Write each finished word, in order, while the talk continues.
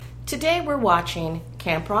Today we're watching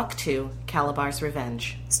Camp Rock 2, Calabar's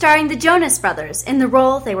Revenge. Starring the Jonas Brothers in the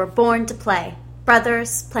role they were born to play.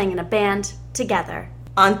 Brothers playing in a band together.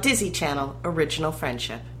 On Disney Channel, Original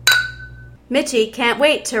Friendship. Mitchie can't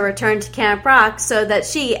wait to return to Camp Rock so that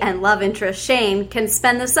she and love interest Shane can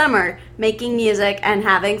spend the summer making music and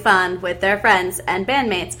having fun with their friends and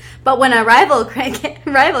bandmates. But when a rival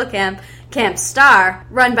camp, Camp Star,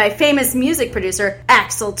 run by famous music producer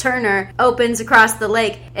Axel Turner, opens across the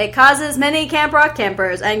lake, it causes many Camp Rock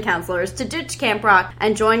campers and counselors to ditch Camp Rock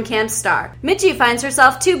and join Camp Star. Mitchie finds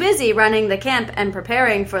herself too busy running the camp and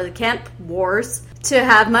preparing for the camp wars to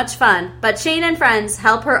have much fun, but Shane and friends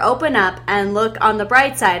help her open up and look on the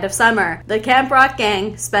bright side of summer. The Camp Rock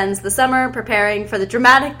gang spends the summer preparing for the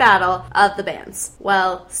dramatic battle of the bands,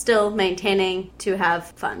 while still maintaining to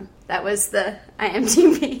have fun. That was the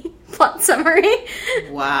IMDb plot summary.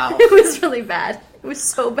 Wow. It was really bad. It was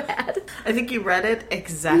so bad. I think you read it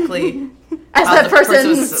exactly as how that the person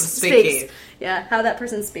was speaking. Yeah, how that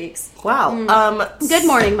person speaks. Wow. Good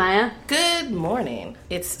morning, Maya. Good morning.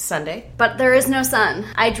 It's Sunday. But there is no sun.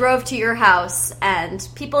 I drove to your house, and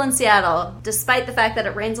people in Seattle, despite the fact that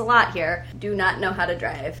it rains a lot here, do not know how to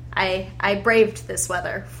drive. I braved this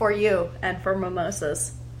weather for you and for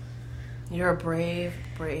mimosas. You're a brave,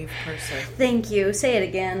 brave person. Thank you. Say it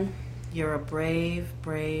again. You're a brave,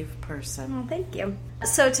 brave person. Oh, thank you.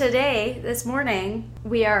 So today, this morning,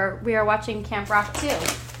 we are watching Camp Rock 2,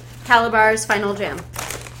 Calabar's Final Jam.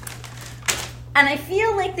 And I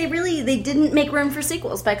feel like they didn't make room for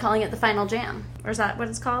sequels by calling it the Final Jam. Or is that what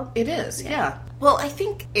it's called? It is, yeah. Well, I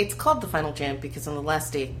think it's called the Final Jam because on the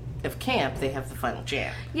last day of camp, they have the Final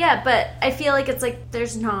Jam. Yeah, but I feel like it's like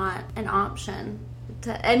there's not an option.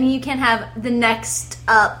 I mean, you can have the next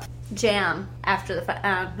up jam after the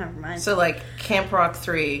never mind. So, like, Camp Rock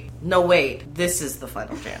 3, no wait, this is the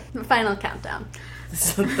Final Jam. The final countdown. The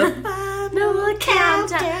final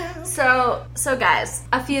countdown. So guys,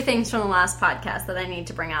 a few things from the last podcast that I need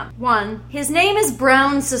to bring up. One, his name is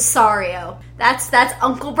Brown Cesario. That's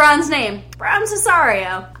Uncle Brown's name. Brown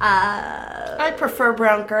Cesario. I prefer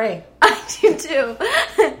brown gray. I do too.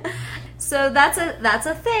 So that's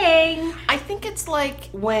a thing. I think it's like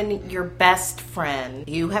when your best friend,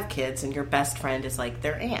 you have kids and your best friend is like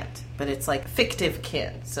their aunt, but it's like fictive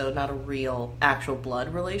kin, so not a real actual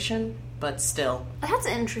blood relation, but still. That's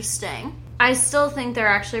interesting. I still think they're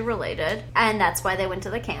actually related, and that's why they went to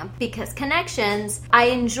the camp, because connections. I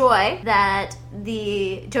enjoy that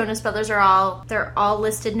the Jonas Brothers are all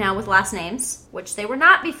listed now with last names, which they were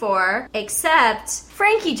not before, except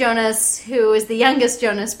Frankie Jonas, who is the youngest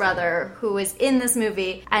Jonas brother, who is in this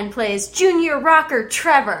movie and plays junior rocker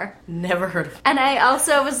Trevor. Never heard of him. And I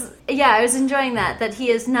also I was enjoying that he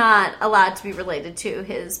is not allowed to be related to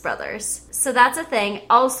his brothers. So that's a thing.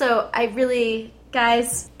 Also, I really...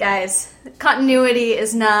 Guys, continuity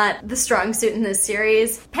is not the strong suit in this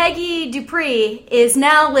series. Peggy Dupree is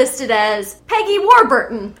now listed as Peggy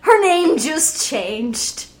Warburton. Her name just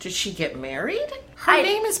changed. Did she get married? Her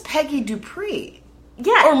name is Peggy Dupree.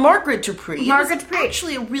 Yeah. Or Margaret Dupree. Margaret it was Dupree.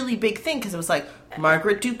 Actually a really big thing because it was like,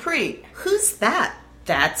 Margaret Dupree. Who's that?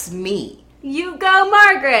 That's me. You go,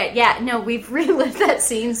 Margaret! Yeah, no, we've relived that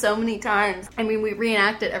scene so many times. I mean, we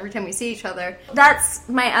reenact it every time we see each other. That's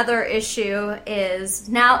my other issue is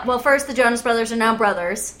now... Well, first, the Jonas Brothers are now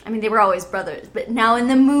brothers. I mean, they were always brothers, but now in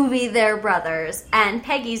the movie, they're brothers. And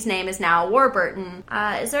Peggy's name is now Warburton.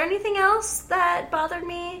 Is there anything else that bothered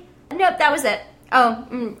me? Nope, that was it.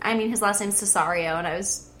 Oh, I mean, his last name's Cesario, and I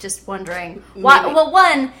was just wondering why. Well,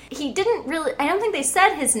 one, he didn't really... I don't think they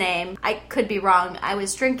said his name. I could be wrong. I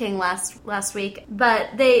was drinking last week, but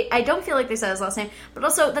I don't feel like they said his last name. But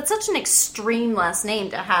also, that's such an extreme last name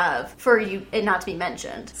to have for it not to be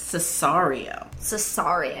mentioned. Cesario.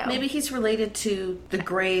 Maybe he's related to the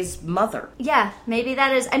Grey's mother. Yeah, maybe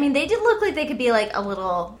that is... I mean, they did look like they could be like a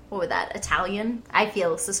little... What was that? Italian? I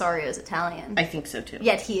feel Cesario is Italian. I think so, too.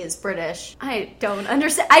 Yet he is British. I don't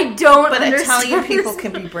understand. But Italian people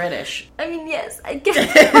can be British. I mean, yes, I get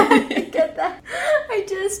that. I get that.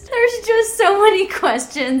 There's just so many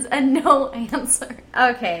questions and no answer.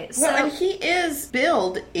 Okay, so... Well, and he is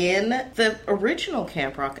billed in the original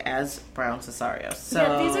Camp Rock as Brown Cesario, so...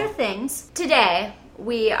 Yeah, these are things. Today,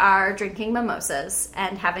 we are drinking mimosas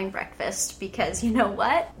and having breakfast because, you know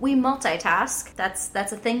what? We multitask. That's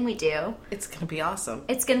a thing we do. It's gonna be awesome.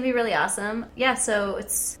 It's gonna be really awesome. Yeah, so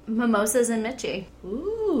it's mimosas and Mitchie.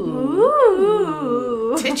 Ooh.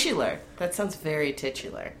 Titular. That sounds very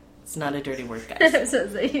titular. It's not a dirty word, guys. So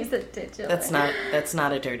you said titular. That's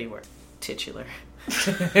not a dirty word. Titular.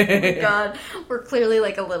 God, we're clearly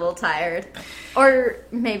like a little tired. Or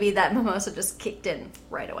maybe that mimosa just kicked in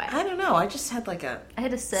right away. I don't know. I just had like I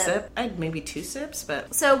had a sip. I had maybe 2 sips,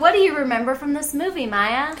 but... So what do you remember from this movie,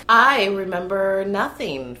 Maya? I remember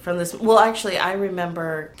nothing from this. Well, actually, I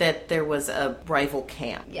remember that there was a rival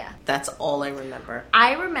camp. Yeah. That's all I remember.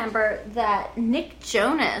 I remember that Nick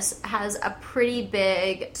Jonas has a pretty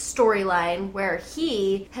big storyline where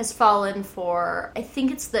he has fallen for, I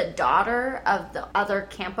think it's the daughter of the other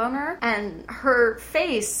camp owner, and her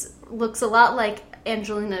face looks a lot like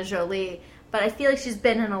Angelina Jolie, but I feel like she's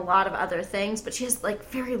been in a lot of other things, but she has like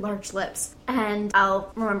very large lips. And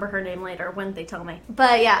I'll remember her name later when they tell me.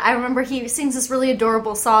 But yeah, I remember he sings this really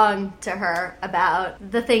adorable song to her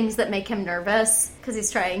about the things that make him nervous, because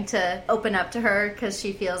he's trying to open up to her because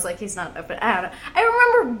she feels like he's not open. I don't know. I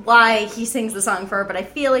remember why he sings the song for her, but I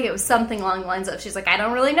feel like it was something along the lines of, she's like, I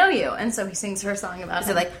don't really know you. And so he sings her song about Is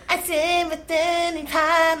it like, I see within in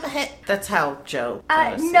time ahead? That's how Joe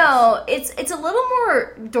no, it's a little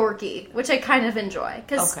more dorky, which I kind of enjoy.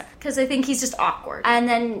 Because I think he's just awkward. And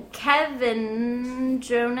then Kevin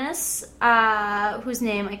Jonas, whose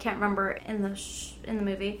name I can't remember in the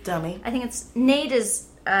movie. Dummy. I think it's Nate is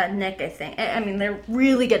Nick, I think. I mean, they're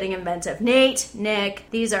really getting inventive. Nate, Nick,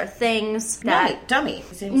 these are things that... Dummy.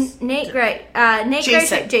 His name's Nate Gray. Nate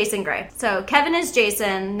Jason. Gray, Jason Gray. So Kevin is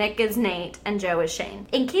Jason, Nick is Nate, and Joe is Shane.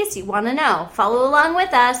 In case you want to know, follow along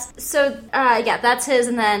with us. So, yeah, that's his,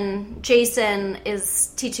 and then Jason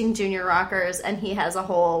is teaching junior rockers, and he has a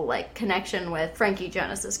whole, like, connection with Frankie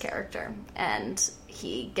Jonas's character. And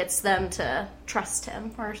he gets them to trust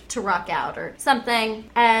him or to rock out or something.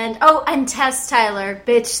 And Tess Tyler,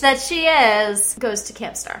 bitch that she is, goes to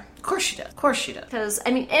Camp Star. Of course she does. Of course she does. Because,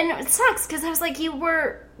 I mean, and it sucks because I was like, you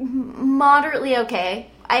were moderately okay.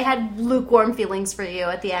 I had lukewarm feelings for you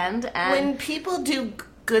at the end. And when people do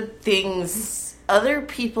good things, other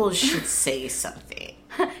people should say something.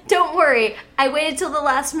 Don't worry. I waited till the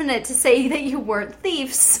last minute to say that you weren't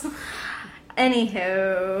thieves.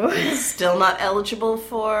 Anywho. Still not eligible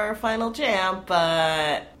for Final Jam,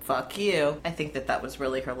 but fuck you. I think that was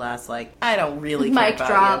really her last, like, I don't really care mic about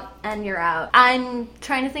drop, you. And you're out. I'm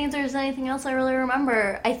trying to think if there's anything else I really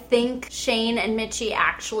remember. I think Shane and Mitchie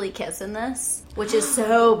actually kiss in this, which is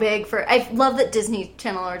so big for... I love that Disney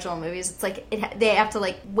Channel original movies, it's like, they have to,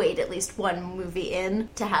 like, wait at least one movie in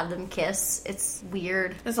to have them kiss. It's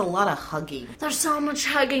weird. There's a lot of hugging. There's so much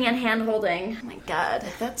hugging and hand-holding. Oh my god.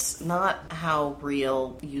 That's not how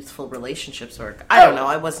real youthful relationships work. I don't know.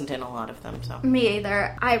 I wasn't in a lot of them, so... Me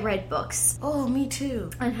either. I read books. Oh, me too.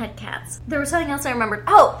 And had cats. There was something else I remembered.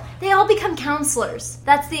 Oh, they all become counselors.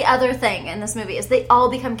 That's the other thing in this movie, is they all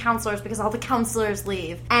become counselors because all the counselors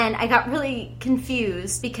leave. And I got really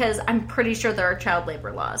confused because I'm pretty sure there are child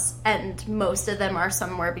labor laws, and most of them are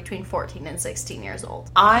somewhere between 14 and 16 years old.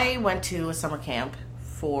 I went to a summer camp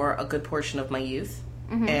for a good portion of my youth.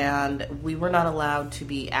 Mm-hmm. And we were not allowed to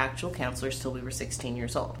be actual counselors till we were 16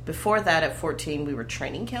 years old. Before that, at 14, we were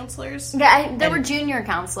training counselors. Yeah, there were junior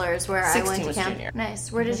counselors where I went to was camp. Junior.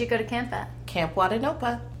 Nice. Where did you go to camp at? Camp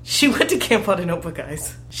Wadenopa. She went to Camp Wadenopa,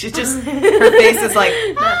 guys. She's just, her face is like,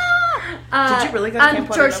 ah! Did you really go to Camp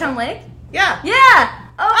Wadenopa? Georgetown Lake? Yeah. Yeah!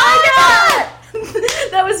 Oh my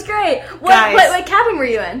god! That was great. What cabin were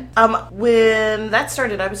you in? When that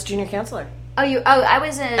started, I was junior counselor. I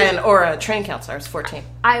was in... Or a train counselor. I was 14.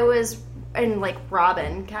 I was in, like,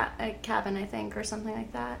 Robin cabin, I think, or something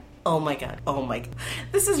like that. Oh my god.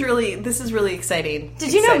 This is really exciting.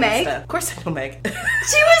 Did you know Meg? Stuff. Of course I know Meg.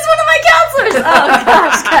 She was one of my counselors! Oh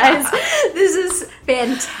gosh, guys. This is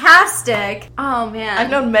fantastic. Oh man.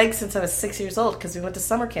 I've known Meg since I was 6 years old because we went to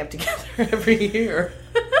summer camp together every year.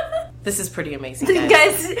 This is pretty amazing, guys.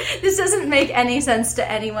 Guys, this doesn't make any sense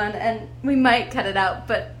to anyone, and we might cut it out,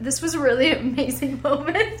 but this was a really amazing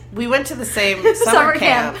moment. We went to the same summer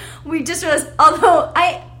camp. We just realized, although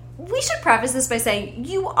we should preface this by saying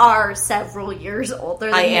you are several years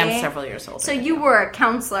older than me. I am several years older. So you were a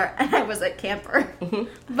counselor and I was a camper.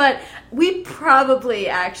 Mm-hmm. But we probably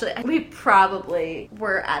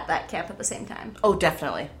were at that camp at the same time. Oh,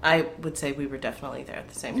 definitely. I would say we were definitely there at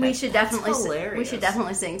the same time. We should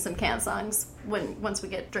definitely sing some camp songs once we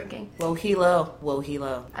get drinking. Whoa hee-lo, whoa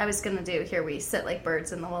hee-lo. I was gonna do Here We Sit Like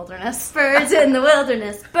Birds in the Wilderness. Birds in the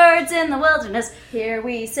wilderness, birds in the wilderness. Here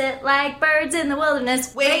we sit like birds in the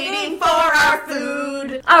wilderness, waiting for our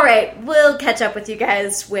food. All right, we'll catch up with you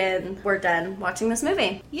guys when we're done watching this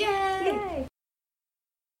movie. Yay! Yay.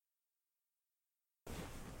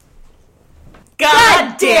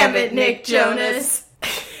 God damn it, Nick Jonas.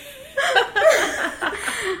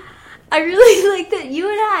 I really like that you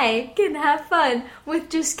and I can have fun with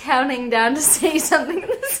just counting down to say something.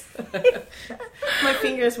 My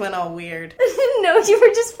fingers went all weird. No, you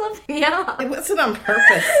were just flipping me off. It wasn't on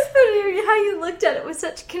purpose. How you looked at it with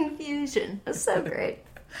such confusion. It was so great.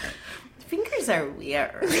 Fingers are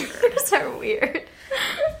weird. Fingers are weird.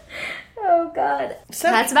 Oh, God. So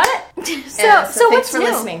that's about it. So thanks what's for new?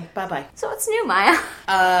 listening. Bye-bye. So what's new, Maya?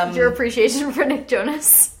 Your appreciation for Nick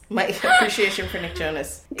Jonas. My appreciation for Nick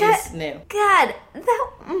Jonas is new. God, that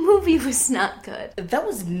movie was not good. That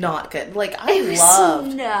was not good. Like, It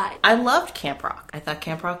was not. I loved Camp Rock. I thought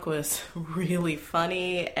Camp Rock was really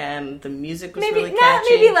funny, and the music was really catchy. Not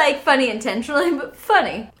maybe like funny intentionally, but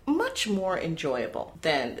funny. Much more enjoyable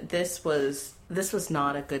than this was. This was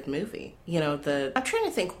not a good movie. You know, I'm trying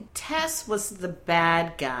to think. Tess was the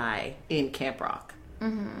bad guy in Camp Rock.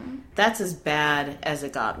 Mm-hmm. That's as bad as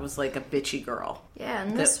it got. Was like a bitchy girl. Yeah,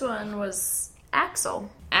 and this one was Axel.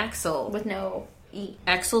 Axel. With no E.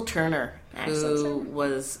 Axel Turner, who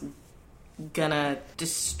was gonna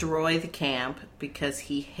destroy the camp because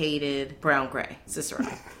he hated Brown Gray Cicero.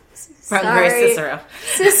 Brown Gray Cicero.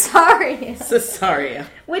 Cesario.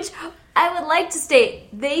 Which I would like to state,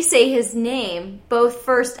 they say his name both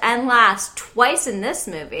first and last twice in this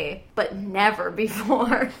movie, but never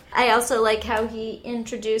before. I also like how he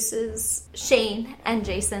introduces Shane and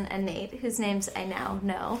Jason and Nate, whose names I now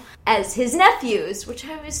know, as his nephews, which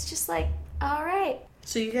I was just like, all right.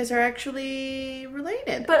 So you guys are actually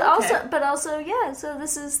related. But also, yeah, so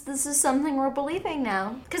this is something we're believing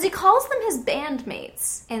now. Because he calls them his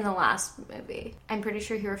bandmates in the last movie. I'm pretty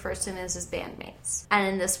sure he refers to them as his bandmates. And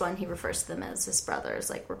in this one, he refers to them as his brothers,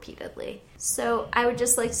 like, repeatedly. So I would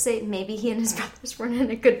just like to say maybe he and his brothers weren't in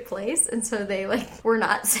a good place, and so they, like, were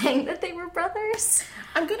not saying that they were brothers.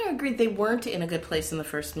 I'm going to agree they weren't in a good place in the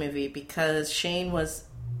first movie because Shane was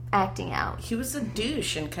acting out. He was a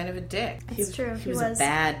douche and kind of a dick. It's true. He was a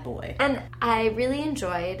bad boy. And I really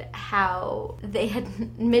enjoyed how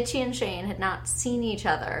Mitchie and Shane had not seen each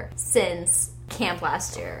other since camp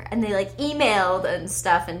last year. And they, like, emailed and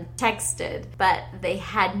stuff and texted, but they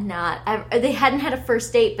hadn't had a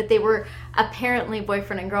first date, but they were apparently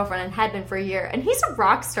boyfriend and girlfriend and had been for a year. And he's a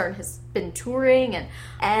rock star and has been touring,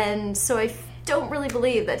 and so I don't really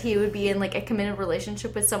believe that he would be in, like, a committed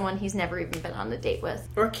relationship with someone he's never even been on a date with.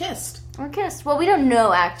 Or kissed. Well, we don't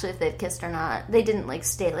know, actually, if they've kissed or not. They didn't, like,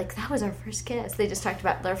 state, like, that was our first kiss. They just talked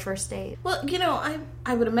about their first date. Well, you know,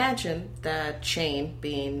 I would imagine that Shane,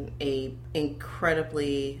 being a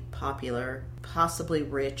incredibly popular, possibly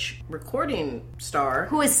rich recording star,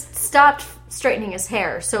 who has stopped straightening his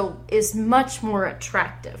hair, so is much more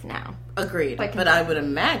attractive now. Agreed. But I would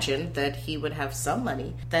imagine that he would have some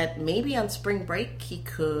money, that maybe on spring break he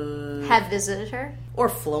could have visited her. Or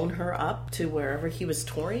flown her up to wherever he was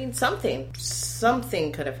touring. Something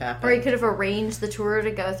could have happened. Or he could have arranged the tour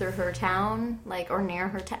to go through her town, like, or near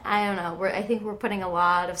her town. I don't know. I think we're putting a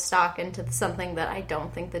lot of stock into something that I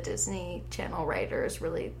don't think the Disney Channel writers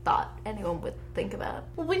really thought anyone would think about.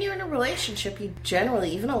 Well, when you're in a relationship, you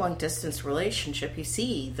generally, even a long-distance relationship, you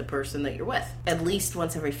see the person that you're with at least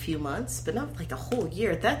once every few months, but not like a whole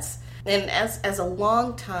year. And as a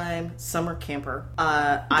long-time summer camper,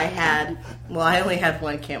 I only had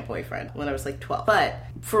one camp boyfriend when I was like 12. But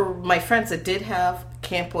for my friends that did have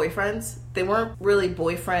camp boyfriends, they weren't really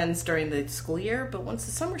boyfriends during the school year, but once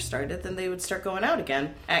the summer started, then they would start going out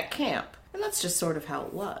again at camp. And that's just sort of how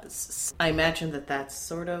it was. I imagine that that's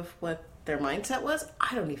sort of what their mindset was.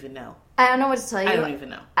 I don't even know. I don't know what to tell you. I don't even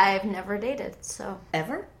know. I've never dated, so.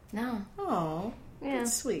 Ever? No. Oh, yeah.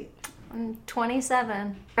 That's sweet. I'm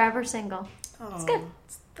 27, forever single. Oh, it's good.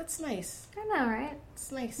 That's nice. I know, right?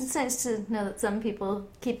 It's nice. It's nice to know that some people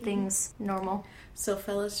keep things normal. So,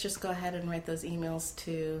 fellas, just go ahead and write those emails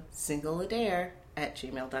to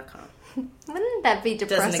singleadair@gmail.com. Wouldn't that be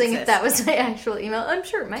depressing if that was my actual email? I'm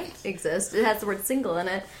sure it might exist. It has the word single in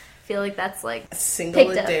it. I feel like that's like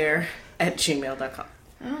singleadair@gmail.com.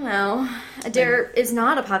 I don't know. Adair is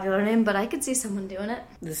not a popular name, but I could see someone doing it.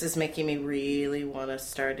 This is making me really want to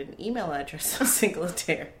start an email address of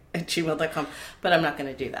singleadair@gmail.com, but I'm not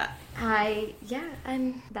going to do that.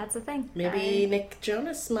 That's a thing. Maybe Nick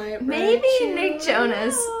Jonas might. Maybe Nick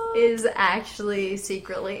Jonas is actually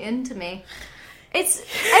secretly into me. I'm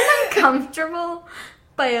uncomfortable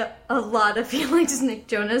by a lot of feelings Nick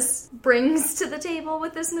Jonas brings to the table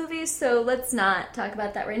with this movie, so let's not talk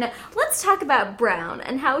about that right now. Let's talk about Brown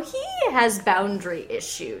and how he has boundary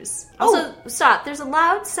issues. Also, stop, there's a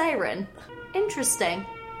loud siren. Interesting.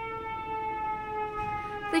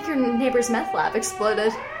 I think your neighbor's meth lab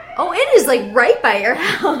exploded. Oh, it is, like, right by your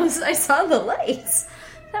house. I saw the lights.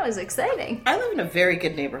 That was exciting. I live in a very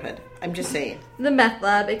good neighborhood. I'm just saying. The meth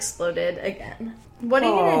lab exploded again. What are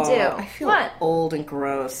you going to do? I feel what? old and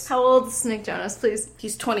gross. How old is Nick Jonas, please?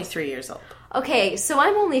 He's 23 years old. Okay, so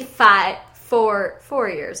I'm only 4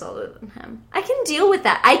 years older than him. I can deal with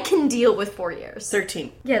that. I can deal with 4 years.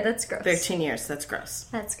 13. Yeah, that's gross. 13 years. That's gross.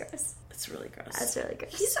 That's gross. It's really gross. That's really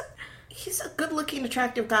gross. He's a good-looking,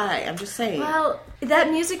 attractive guy. I'm just saying. Well,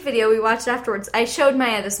 that music video we watched afterwards, I showed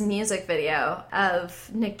Maya this music video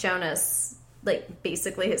of Nick Jonas, like,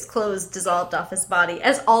 basically his clothes dissolved off his body,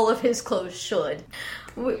 as all of his clothes should.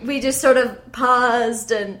 We just sort of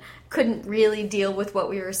paused and couldn't really deal with what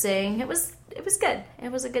we were seeing. It was good.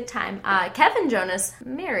 It was a good time. Kevin Jonas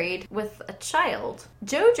married with a child.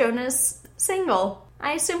 Joe Jonas single.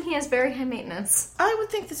 I assume he has very high maintenance. I would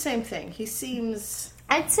think the same thing. He seems...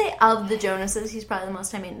 I'd say of the Jonases, he's probably the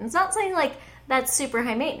most high maintenance. Not saying, like, that's super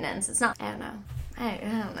high maintenance. It's not... I don't know. I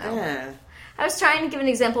don't know. Yeah. I was trying to give an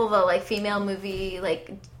example of a, like, female movie,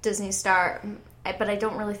 like, Disney star, but I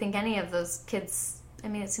don't really think any of those kids... I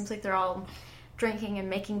mean, it seems like they're all drinking and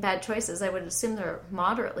making bad choices. I would assume they're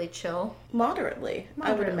moderately chill. Moderately.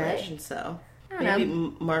 I would imagine so. Maybe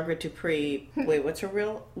Margaret Dupree. Wait, what's her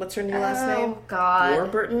new last name? Oh, God.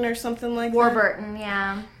 Warburton or something like that? Warburton,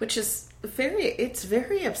 yeah. Which is it's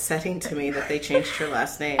very upsetting to me that they changed her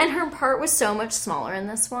last name. And her part was so much smaller in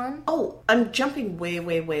this one. Oh, I'm jumping way,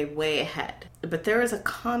 way, way, way ahead. But there is a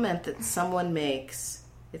comment that someone makes.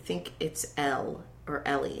 I think it's Elle or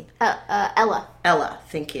Ellie. Ella. Ella,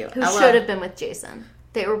 thank you. Who Ella should have been with Jason.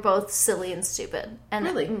 They were both silly and stupid. And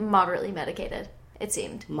really? Moderately medicated, it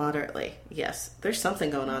seemed. Moderately, yes. There's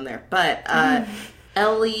something going on there. But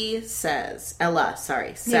Ella says...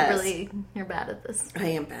 You're bad at this. I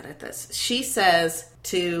am bad at this. She says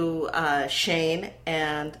to Shane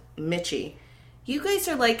and Mitchie, you guys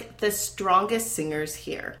are like the strongest singers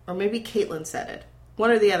here. Or maybe Caitlin said it.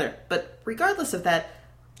 One or the other. But regardless of that,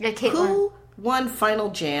 yeah, Caitlin. Who won Final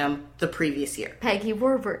Jam the previous year? Peggy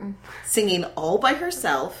Warburton. Singing all by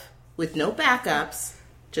herself with no backups,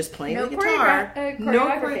 just playing the guitar. Choreography. No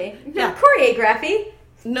choreography.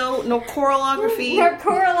 No choreography. No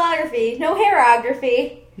choreography. No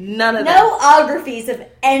hairography. None of that. No ographies of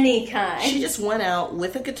any kind. She just went out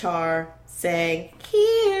with a guitar, sang,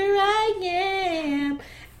 "Here I am,"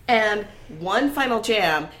 and won Final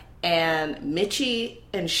Jam. And Mitchie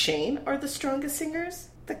and Shane are the strongest singers.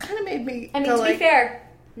 That kind of made me. To be fair,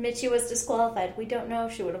 Mitchie was disqualified. We don't know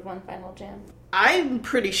if she would have won Final Jam. I'm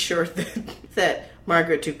pretty sure that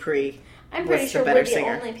Margaret Dupree. I'm pretty sure we're the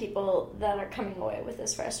only people that are coming away with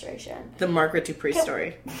this frustration. The Margaret Dupree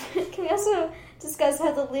story. Can we also discuss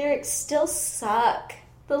how the lyrics still suck?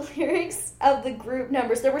 The lyrics of the group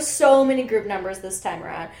numbers. There were so many group numbers this time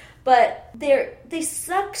around, but they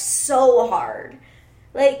suck so hard.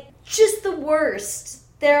 Like, just the worst.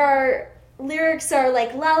 Lyrics are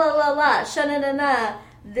like, la la la la, sha na na na,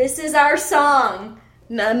 this is our song.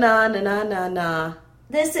 Na na na na na na.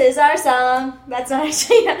 This is our song. That's not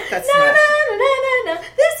actually... That's na, not... na na na na,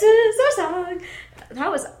 this is our song.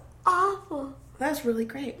 That was awful. That was really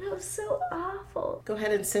great. That was so awful. Go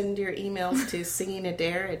ahead and send your emails to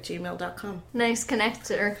singingadair@gmail.com. Nice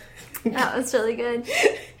connector. That was really good.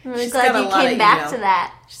 I'm really glad you came back to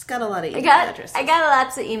that. She's got a lot of email addresses. I got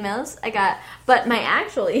lots of emails. But my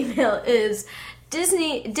actual email is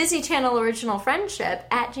Disney Channel Original Friendship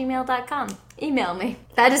 @gmail.com. Email me.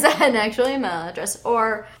 That is an actual email address.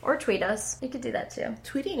 Or tweet us. You could do that too.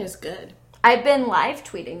 Tweeting is good. I've been live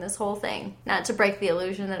tweeting this whole thing. Not to break the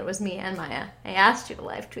illusion that it was me and Maya. I asked you to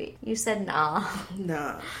live tweet. You said nah.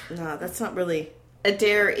 No, that's not really...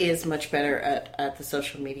 Adair is much better at the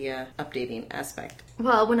social media updating aspect.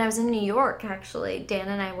 Well, when I was in New York, actually, Dan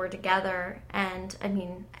and I were together. And, I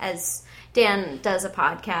mean, as Dan does a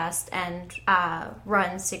podcast and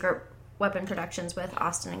runs Secret Weapon Productions with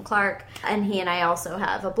Austin and Clark, and he and I also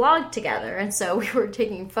have a blog together. And so we were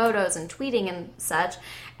taking photos and tweeting and such.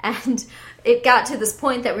 And it got to this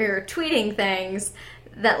point that we were tweeting things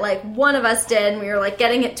that, like, one of us did, and we were, like,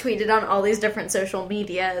 getting it tweeted on all these different social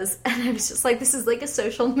medias, and I was just like, this is, like, a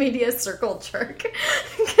social media circle jerk,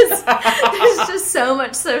 because there's just so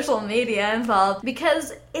much social media involved,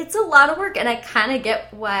 because it's a lot of work, and I kind of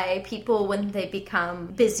get why people, when they become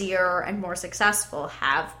busier and more successful,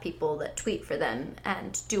 have people that tweet for them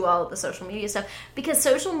and do all of the social media stuff, because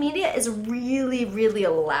social media is really, really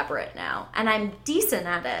elaborate now, and I'm decent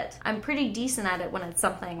at it. I'm pretty decent at it when it's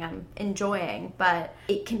something I'm enjoying, but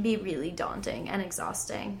it can be really daunting and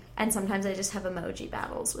exhausting. And sometimes I just have emoji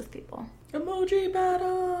battles with people. Emoji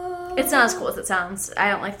battle! It's not as cool as it sounds. I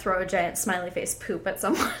don't, like, throw a giant smiley face poop at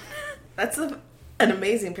someone. That's an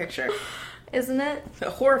amazing picture. Isn't it?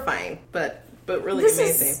 Horrifying, but but really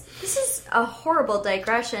amazing. This is a horrible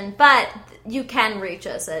digression, but you can reach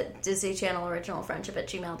us at Disney Channel Original Friendship at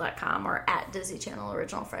gmail.com or at Disney Channel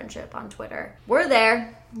Original Friendship on Twitter. We're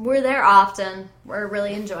there. We're there often. We're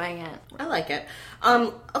really enjoying it. I like it.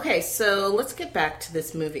 Okay, so let's get back to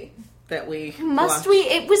this movie that we Must watched. we?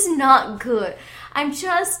 It was not good.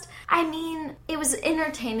 It was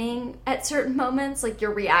entertaining at certain moments. Like,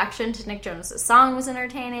 your reaction to Nick Jonas' song was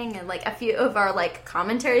entertaining, and, like, a few of our, like,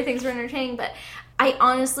 commentary things were entertaining, but I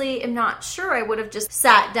honestly am not sure I would have just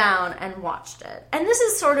sat down and watched it. And this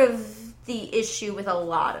is sort of the issue with a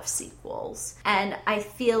lot of sequels. And I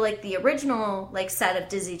feel like the original, like, set of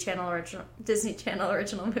Disney Channel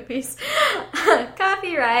original movies,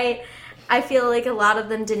 copyright, I feel like a lot of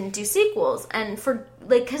them didn't do sequels, and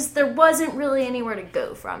because there wasn't really anywhere to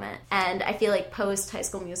go from it. And I feel like post High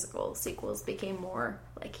School Musical sequels became more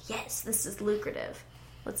like, yes, this is lucrative.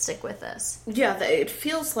 Let's stick with this. Yeah, it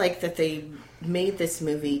feels like that they made this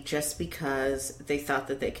movie just because they thought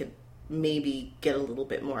that they could maybe get a little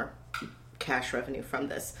bit more cash revenue from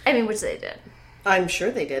this. I mean, which they did. I'm sure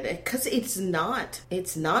they did, because it's not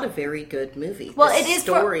a very good movie. Well, the it is.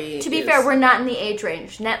 To be is fair, we're not in the age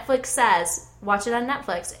range. Netflix says, watch it on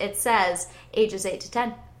Netflix. It says ages 8 to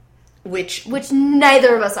 10, which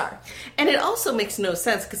neither of us are. And it also makes no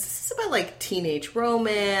sense because this is about like teenage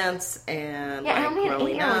romance and yeah. like, I don't mean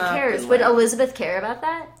growing 8-year-old up. cares. And, Would like, Elizabeth care about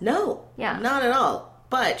that? No, Yeah. not at all.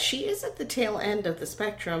 But she is at the tail end of the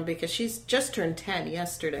spectrum because she's just turned 10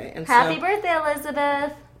 yesterday. And Happy birthday,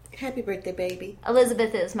 Elizabeth. Happy birthday, baby.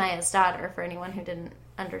 Elizabeth is Maya's daughter, for anyone who didn't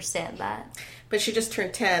understand that. But she just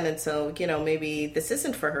turned 10, and so, maybe this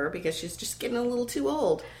isn't for her because she's just getting a little too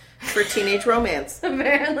old for teenage romance.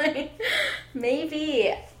 Apparently.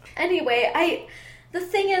 Maybe. Anyway, the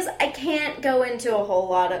thing is, I can't go into a whole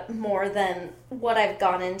lot more than what I've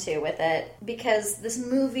gone into with it, because this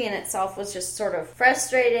movie in itself was just sort of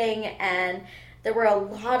frustrating, and there were a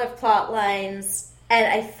lot of plot lines, and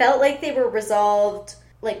I felt like they were resolved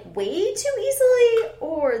like way too easily,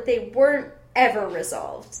 or they weren't ever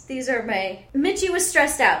resolved. Mitchie was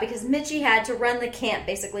stressed out because Mitchie had to run the camp,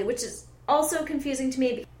 basically, which is also confusing to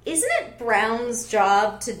me. Isn't it Brown's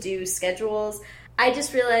job to do schedules? I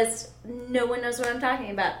just realized no one knows what I'm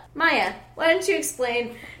talking about. Maya, why don't you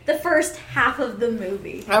explain the first half of the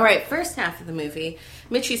movie? All right, first half of the movie.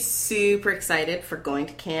 Mitchie's super excited for going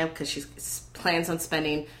to camp because she plans on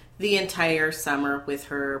spending the entire summer with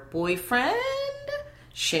her boyfriend,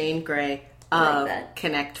 Shane Gray of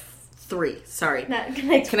Connect 3. Sorry. Not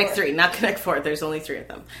Connect 4. Connect 3, not Connect 4. There's only 3 of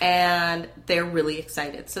them. And they're really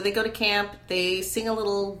excited. So they go to camp, they sing a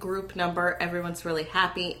little group number, everyone's really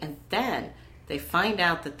happy, and then they find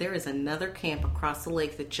out that there is another camp across the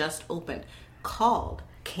lake that just opened called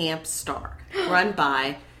Camp Star, run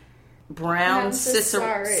by Brown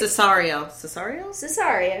Cesario.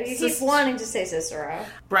 Cesario. You keep wanting to say Cicero.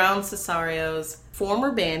 Brown Cesario's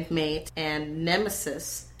former bandmate and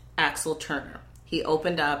nemesis, Axel Turner. He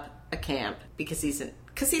opened up a camp because he's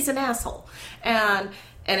an asshole, and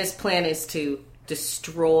his plan is to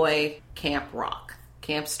destroy Camp Rock.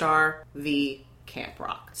 Camp Star v. Camp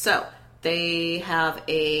Rock. So they have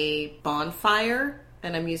a bonfire,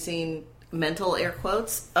 and I'm using mental air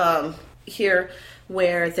quotes here,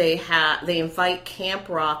 where they invite Camp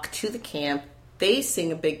Rock to the camp. They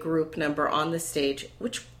sing a big group number on the stage,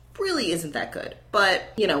 which really isn't that good, but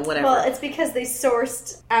whatever. Well, it's because they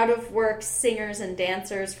sourced out of work singers and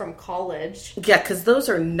dancers from college. Yeah, because those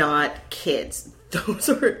are not kids. Those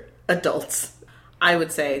are adults. I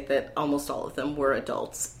would say that almost all of them were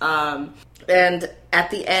adults. And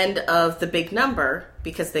at the end of the big number,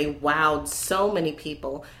 because they wowed so many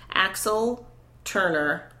people, Axel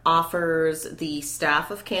Turner offers the staff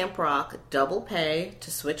of Camp Rock double pay to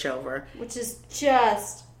switch over, which is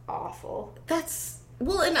just awful. It's a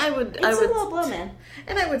low blow, man.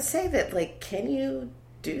 And I would say that, can you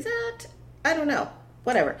do that? I don't know.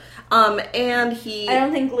 Whatever. And I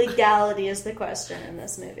don't think legality is the question in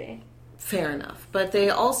this movie. Fair enough. But they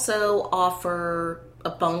also offer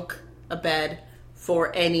a bed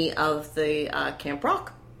for any of the Camp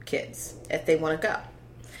Rock kids if they want to go.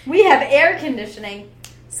 We have air conditioning.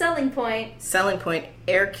 Selling point,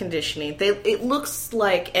 air conditioning. It looks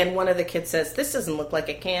like, and one of the kids says, this doesn't look like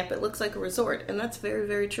a camp, it looks like a resort. And that's very,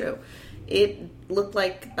 very true. It looked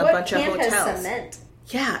like a bunch of hotels. Has cement?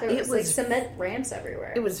 Yeah, it was cement ramps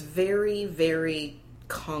everywhere. It was very, very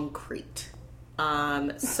concrete.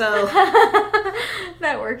 So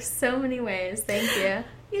that works so many ways. Thank you.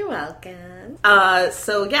 You're welcome.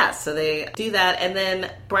 So they do that, and then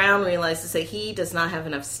Brown realizes that he does not have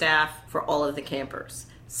enough staff for all of the campers.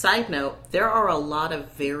 Side note, there are a lot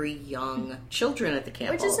of very young children at the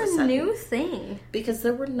camp. Which is a new thing. Because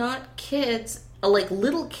there were not kids, like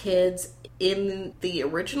little kids, in the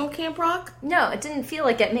original Camp Rock. No, it didn't feel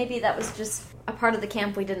like it. Maybe that was just a part of the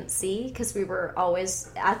camp we didn't see because we were always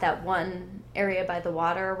at that one area by the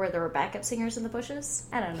water where there were backup singers in the bushes.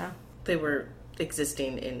 I don't know. They were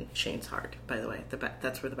existing in Shane's heart, by the way.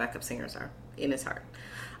 That's where the backup singers are, in his heart.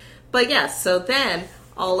 But yes, so then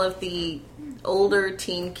all of the older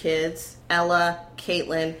teen kids, Ella,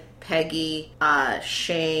 Caitlin, Peggy,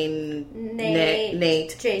 Shane,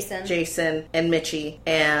 Nate, Jason, and Mitchie,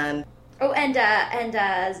 and... Oh, and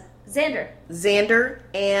Xander. Xander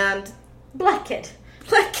and... Black Kid.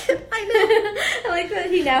 Black Kid, I know. I like that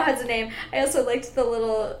he now has a name. I also liked the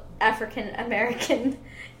little African-American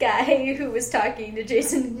guy who was talking to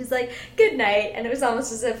Jason. He was like, good night. And it was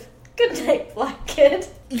almost as if, good night, Black Kid.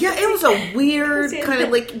 Yeah, it was a weird kind of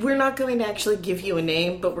like, we're not going to actually give you a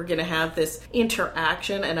name, but we're going to have this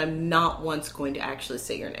interaction, and I'm not once going to actually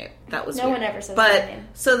say your name. That was no weird. one ever says my name.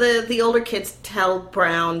 So the older kids tell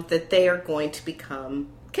Brown that they are going to become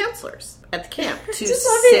counselors at the camp to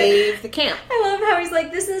save the camp. I love how he's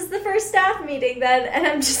like, this is the first staff meeting then, and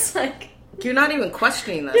I'm just like... You're not even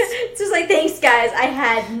questioning this. It's just like, thanks guys, I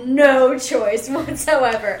had no choice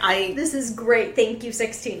whatsoever. This is great, thank you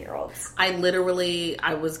 16-year-olds. I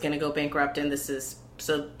was going to go bankrupt, and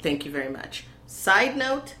so thank you very much. Side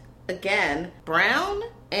note, again, Brown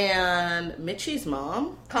and Mitchie's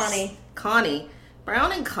mom, Connie,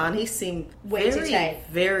 Brown and Connie seem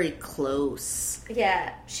very close.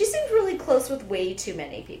 Yeah, she seemed really close with way too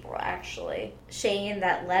many people, actually. Shane,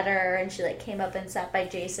 that letter, and she came up and sat by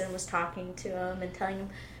Jason, was talking to him and telling him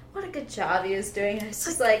what a good job he was doing. And it's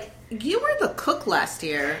just like... You were the cook last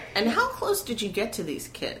year, and how close did you get to these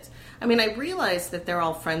kids? I mean, I realize that they're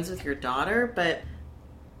all friends with your daughter, but...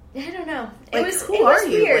 I don't know. Who it are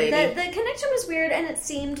was you, weird. lady? The connection was weird, and it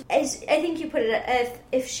seemed, as I think you put it,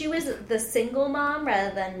 if she was the single mom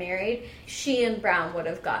rather than married, she and Brown would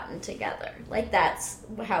have gotten together. That's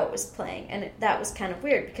how it was playing, and that was kind of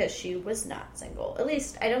weird because she was not single. At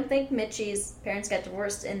least, I don't think Mitchie's parents got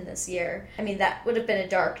divorced in this year. I mean, that would have been a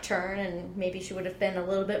dark turn, and maybe she would have been a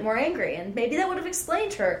little bit more angry, and maybe that would have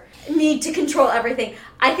explained her need to control everything.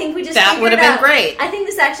 I think we just that would have been great. I think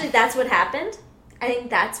that's what happened. I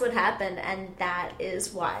think that's what happened, and that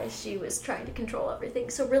is why she was trying to control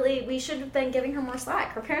everything. So really, we should have been giving her more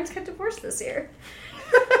slack. Her parents got divorced this year.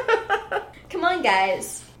 Come on,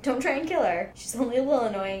 guys. Don't try and kill her. She's only a little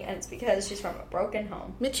annoying, and it's because she's from a broken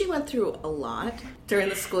home. Mitchie went through a lot during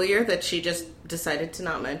the school year that she just decided to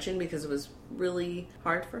not mention because it was really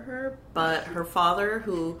hard for her. But her father,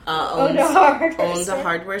 who owns a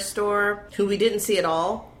hardware store, who we didn't see at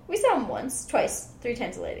all. We saw him once, twice, 3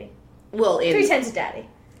 times a lady. Well, 3 times a daddy.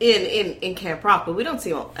 In Camp Rock, but we don't see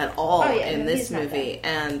him at all in this movie.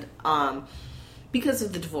 And because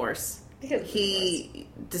of the divorce, he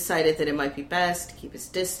decided that it might be best to keep his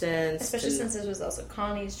distance. Especially since this was also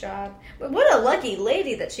Connie's job. But what a lucky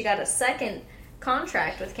lady that she got a second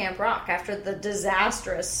contract with Camp Rock after the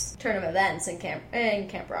disastrous turn of events in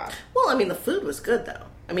Camp Rock. Well, I mean, the food was good, though.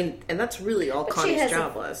 I mean, and that's really all Connie's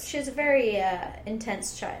job was. She's a very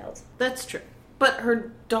intense child. That's true. But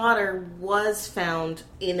her daughter was found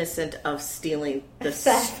innocent of stealing the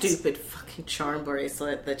stupid fucking charm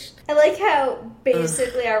bracelet. I like how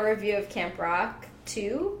basically our review of Camp Rock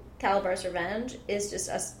 2, Calabar's Revenge, is just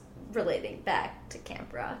us relating back to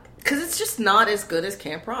Camp Rock. Because it's just not as good as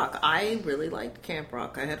Camp Rock. I really liked Camp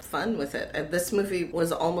Rock. I had fun with it. And this movie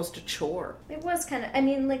was almost a chore. It was kind of... I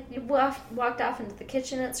mean, you walked off into the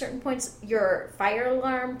kitchen at certain points. Your fire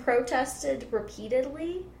alarm protested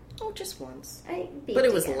repeatedly. Oh, just once. But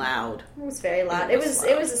it was loud. It was very loud. It was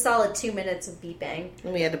a solid 2 minutes of beeping.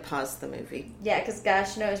 And we had to pause the movie. Yeah, because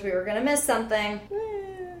gosh knows we were going to miss something.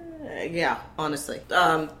 Yeah, honestly.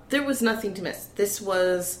 There was nothing to miss. There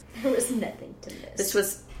was nothing to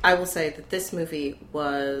miss. I will say that this movie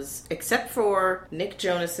was, except for Nick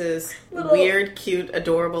Jonas's weird, cute,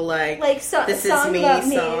 adorable, this is me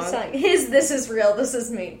song. His This Is Real, This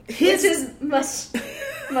Is Me. Which is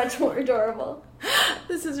much more adorable.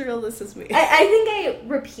 This is real, this is me. I think I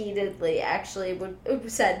repeatedly actually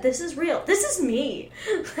said, this is real, this is me.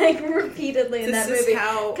 Repeatedly in that movie.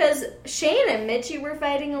 Because Shane and Mitchie were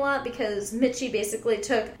fighting a lot because Mitchie basically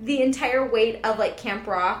took the entire weight of Camp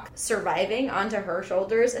Rock surviving onto her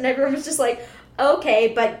shoulders, and everyone was just like,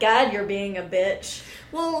 okay, but God, you're being a bitch.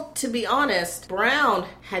 Well, to be honest, Brown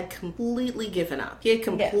had completely given up. He had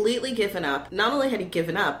completely given up. Not only had he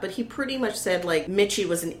given up, but he pretty much said, Mitchie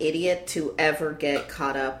was an idiot to ever get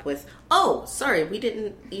caught up with, oh, sorry, we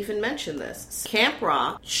didn't even mention this. Camp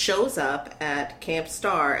Rock shows up at Camp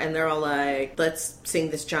Star, and they're all like, let's sing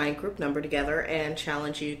this giant group number together and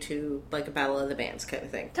challenge you to, like, a battle of the bands kind of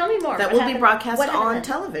thing. Tell me more. That will be broadcast on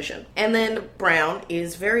television. And then Brown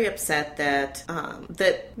is very upset that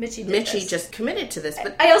Mitchie just committed to this.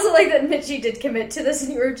 But I also like that Mitchie did commit to this,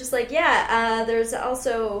 and you were just like, yeah, there's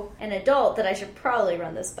also an adult that I should probably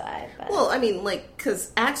run this by. But... Well, I mean, like,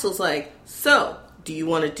 because Axel's like, so, do you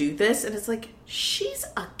want to do this? And it's like, she's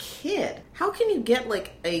a kid. How can you get,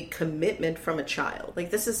 like, a commitment from a child?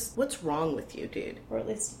 Like, what's wrong with you, dude? Or at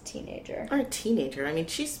least a teenager. Or a teenager. I mean,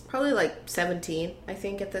 she's probably, like, 17, I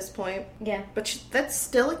think, at this point. Yeah. But that's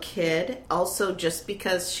still a kid. Also, just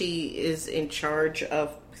because she is in charge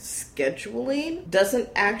of scheduling doesn't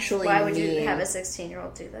actually Why would you have a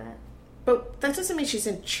 16-year-old do that? But that doesn't mean she's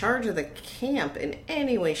in charge of the camp in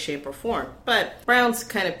any way, shape, or form. But Brown's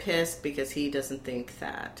kind of pissed because he doesn't think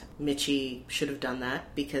that Mitchie should have done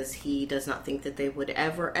that, because he does not think that they would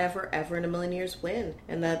ever, ever, ever in a million years win.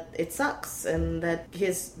 And that it sucks. And that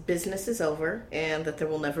his business is over. And that there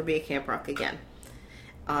will never be a Camp Rock again.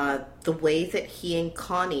 The way that he and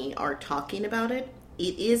Connie are talking about it,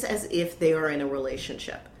 it is as if they are in a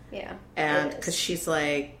relationship. Yeah. And because she's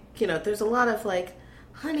like, there's a lot of like,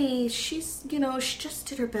 honey, she's, she just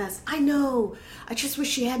did her best. I know. I just wish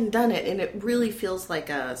she hadn't done it. And it really feels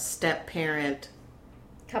like a step-parent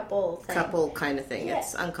couple kind of thing. Yeah.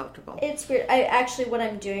 It's uncomfortable. It's weird. What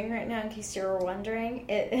I'm doing right now, in case you were wondering,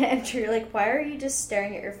 and you're like, why are you just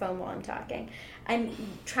staring at your phone while I'm talking? I'm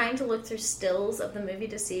trying to look through stills of the movie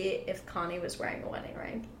to see if Connie was wearing a wedding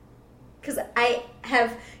ring. Because I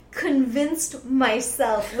have convinced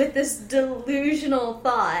myself with this delusional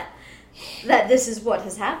thought that this is what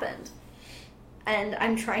has happened. And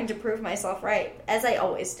I'm trying to prove myself right, as I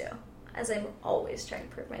always do. As I'm always trying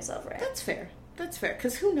to prove myself right. That's fair,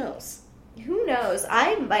 because who knows? Who knows?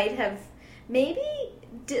 I might have... Maybe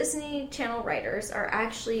Disney Channel writers are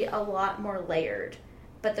actually a lot more layered,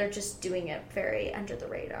 but they're just doing it very under the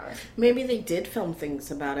radar. Maybe they did film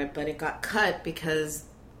things about it, but it got cut because,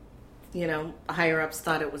 higher-ups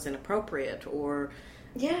thought it was inappropriate, or...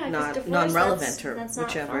 Yeah, not non-relevant or that's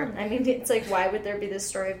whichever. Not fun. I mean, it's like, why would there be this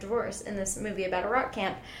story of divorce in this movie about a rock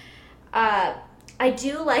camp? I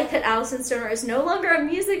do like that Alyson Stoner is no longer a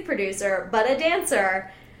music producer, but a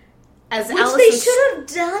dancer, which they should have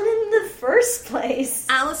done in the first place.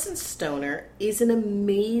 Alyson Stoner is an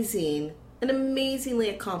amazingly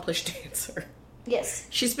accomplished dancer. Yes.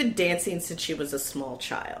 She's been dancing since she was a small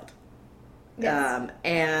child. Yes.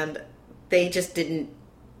 And they just didn't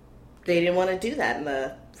want to do that in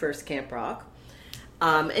the first Camp Rock.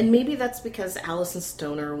 And maybe that's because Alyson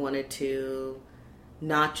Stoner wanted to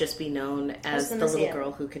not just be known as the little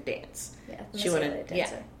girl who could dance. Yeah, she wanted,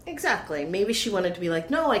 exactly. Maybe she wanted to be like,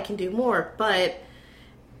 no, I can do more. But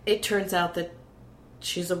it turns out that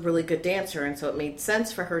she's a really good dancer, and so it made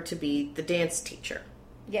sense for her to be the dance teacher.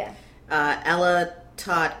 Yeah. Ella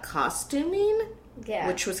taught costuming,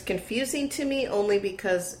 which was confusing to me only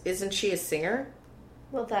because isn't she a singer?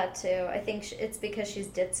 Well, that too. I think it's because she's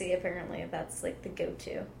ditzy, apparently. That's, like, the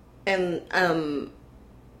go-to. And,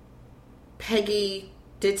 Peggy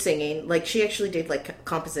did singing. Like, she actually did, like,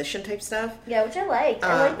 composition type stuff. Yeah, which I liked.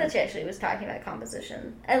 I liked that she actually was talking about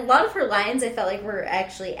composition. And a lot of her lines I felt like were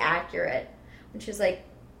actually accurate. When she was, like,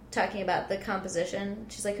 talking about the composition.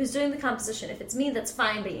 She's like, who's doing the composition? If it's me, that's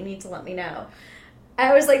fine, but you need to let me know.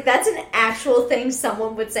 I was like, that's an actual thing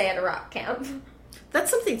someone would say at a rock camp. That's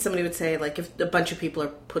something somebody would say, like, if a bunch of people are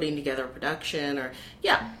putting together a production, or...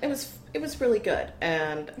 Yeah, it was really good,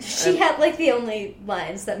 and... She had, like, the only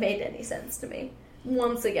lines that made any sense to me.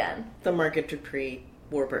 Once again. The Margaret Dupree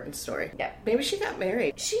Warburton story. Yeah. Maybe she got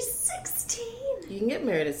married. She's 16! You can get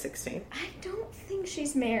married at 16. I don't think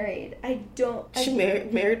she's married. I don't... She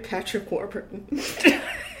married Patrick Warburton. Oh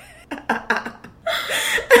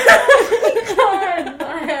my god,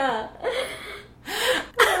 Maya.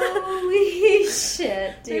 Holy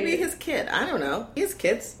shit, dude. Maybe his kid. I don't know. He has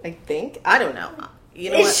kids, I think. I don't know.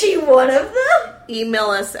 You know Is she one of them? Email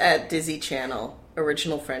us at Dizzy Channel,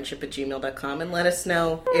 originalfriendship@gmail.com, and let us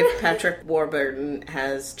know if Patrick Warburton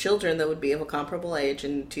has children that would be of a comparable age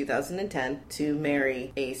in 2010 to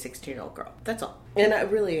marry a 16-year-old girl. That's all. And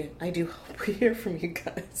I do hope we hear from you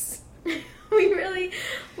guys.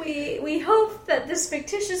 We hope that this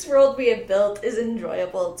fictitious world we have built is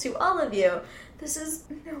enjoyable to all of you. No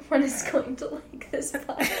one is going to like this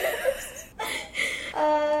podcast.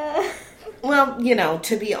 Well,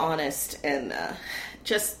 to be honest, and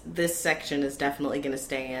just this section is definitely going to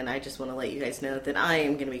stay in. I just want to let you guys know that I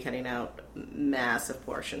am going to be cutting out massive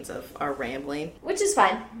portions of our rambling. Which is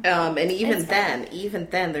fine. And even It's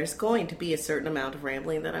then, there's going to be a certain amount of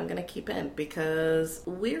rambling that I'm going to keep in because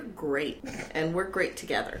we're great and we're great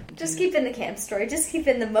together. Just keep in the camp story. Just keep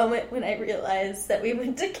in the moment when I realized that we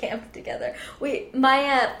went to camp together.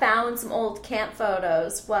 Maya found some old camp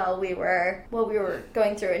photos while we were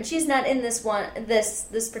going through, and she's not in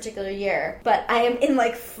this particular year, but I am in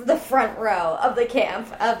like the front row of the camp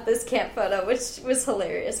of this camp photo, which was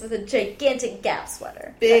hilarious, with a gigantic Gap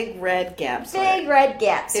sweater. Big red Gap sweater. Big red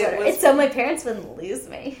Gap sweater. It's so my parents wouldn't lose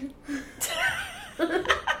me.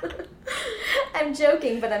 I'm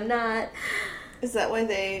joking, but I'm not. Is that why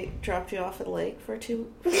they dropped you off at the lake for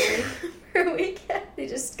a week? They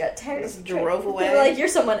just got tired. Just drove away. They're like, you're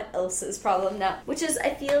someone else's problem now. Which is,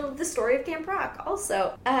 I feel, the story of Camp Rock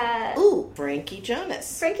also. Frankie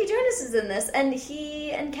Jonas. Frankie Jonas is in this, and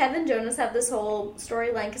he and Kevin Jonas have this whole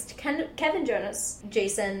storyline, because Kevin Jonas,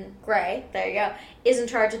 Jason Gray, there you go, is in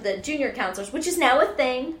charge of the junior counselors, which is now a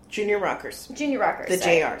thing. Junior Rockers. The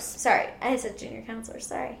JRs. Sorry, I said junior counselors,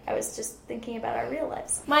 sorry. I was just thinking about our real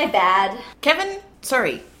lives. My bad.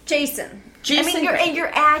 Jason. I mean,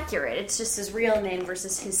 you're accurate. It's just his real name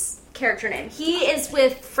versus his character name. He is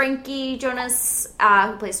with Frankie Jonas,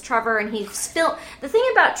 who plays Trevor, and the thing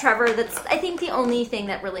about Trevor that's, I think, the only thing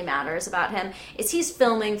that really matters about him is he's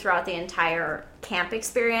filming throughout the entire camp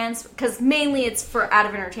experience, because mainly it's for out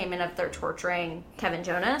of entertainment of they're torturing Kevin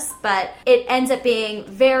Jonas, but it ends up being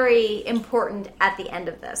very important at the end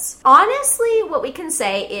of this. Honestly, what we can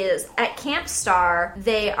say is at Camp Star,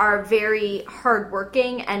 they are very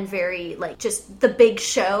hardworking and very like just the big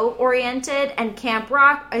show oriented, and Camp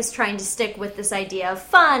Rock is trying to stick with this idea of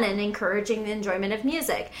fun and encouraging the enjoyment of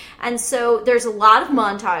music. And so there's a lot of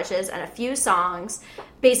montages and a few songs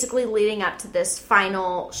basically leading up to this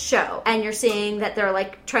final show. And you're seeing that they're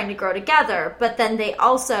like trying to grow together, but then they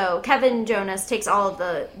also, Kevin Jonas takes all of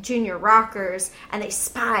the junior rockers and they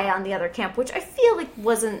spy on the other camp, which I feel like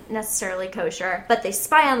wasn't necessarily kosher, but they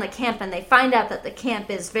spy on the camp and they find out that the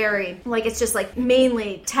camp is very, like, it's just like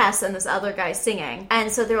mainly Tess and this other guy singing.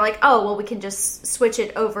 And so they're like, oh, well, we can just switch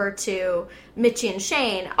it over to Mitchie and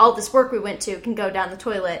Shane. All this work we went to can go down the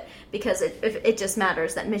toilet because it just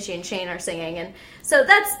matters that Mitchie and Shane are singing. And so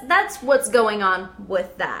that's what's going on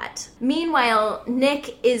with that. Meanwhile,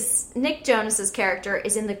 Nick Jonas's character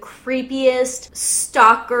is in the creepiest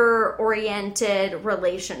stalker-oriented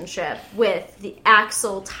relationship with the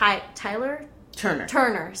Axel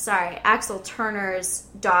Axel Turner's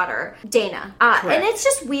daughter, Dana. And it's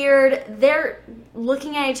just weird. They're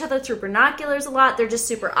looking at each other through binoculars a lot. They're just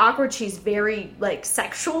super awkward. She's very, like,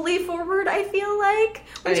 sexually forward, I feel like.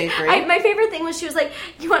 I agree. My favorite thing was she was like,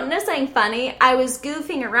 you want to know something funny? I was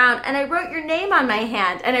goofing around, and I wrote your name on my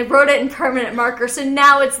hand, and I wrote it in permanent marker, so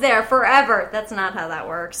now it's there forever. That's not how that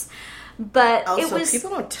works. But also, people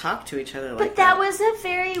don't talk to each other like that. But that was a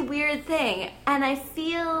very weird thing, and I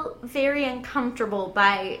feel very uncomfortable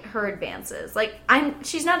by her advances. Like,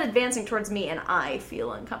 she's not advancing towards me, and I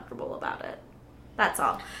feel uncomfortable about it. That's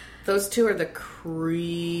all. Those two are the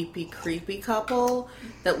creepy couple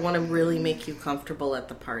that want to really make you comfortable at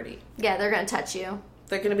the party. Yeah, they're going to touch you.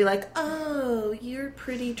 They're going to be like, oh, you're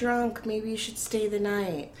pretty drunk. Maybe you should stay the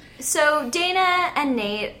night. So Dana and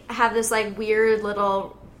Nate have this, like, weird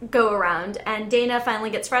little go around, and Dana finally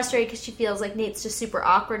gets frustrated because she feels like Nate's just super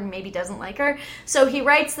awkward and maybe doesn't like her. So he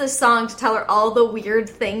writes this song to tell her all the weird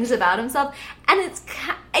things about himself, and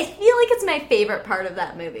I feel like it's my favorite part of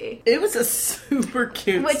that movie. It was a super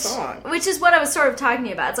cute song. Which is what I was sort of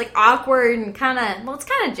talking about. It's like awkward and kind of, well, it's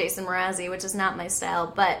kind of Jason Mrazzi, which is not my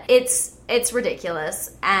style, but it's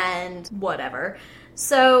ridiculous and whatever.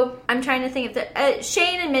 So I'm trying to think if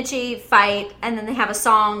Shane and Mitchie fight, and then they have a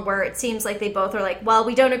song where it seems like they both are like, well,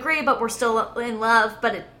 we don't agree, but we're still in love,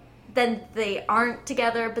 but then they aren't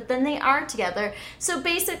together, but then they are together. So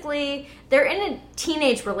basically, they're in a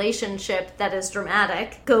teenage relationship that is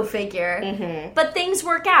dramatic, go figure, mm-hmm. But things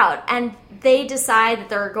work out, and they decide that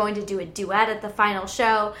they're going to do a duet at the final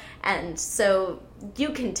show, and so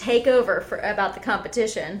you can take over about the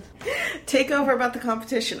competition. Take over about the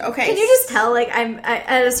competition. Okay. Can you just tell, like,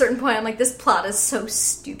 at a certain point, I'm like, this plot is so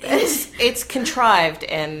stupid. It's contrived,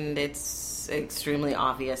 and it's extremely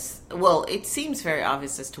obvious. Well, it seems very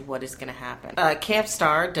obvious as to what is going to happen. Camp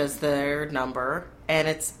Star does their number, and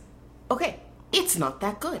it's, okay, it's not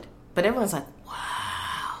that good. But everyone's like,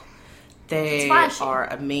 wow. They are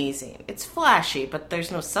amazing. It's flashy, but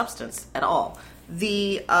there's no substance at all.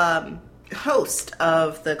 The host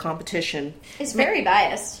of the competition is very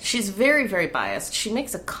biased. She's very, very biased. She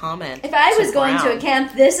makes a comment. If I was going to a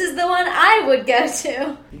camp, this is the one I would go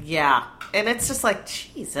to. Yeah. And it's just like,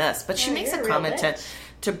 Jesus. But she makes a comment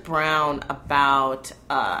to Brown about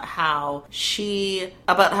how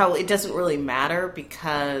it doesn't really matter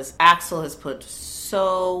because Axel has put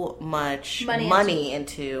so much money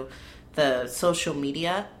into the social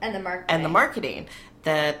media and the marketing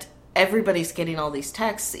that everybody's getting all these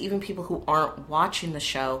texts, even people who aren't watching the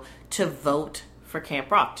show, to vote for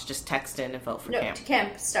Camp Rock, to just text in and vote for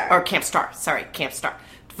Camp Star. Or Camp Star. Sorry, Camp Star.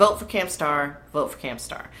 Vote for Camp Star. Vote for Camp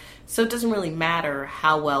Star. So it doesn't really matter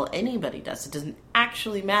how well anybody does. It doesn't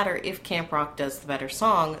actually matter if Camp Rock does the better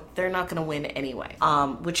song. They're not going to win anyway.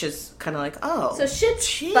 Which is kind of like, oh. So shit's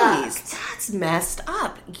fucked. That's messed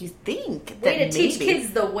up. You think that way to teach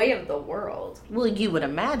kids the way of the world. Well, you would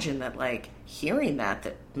imagine that, like, hearing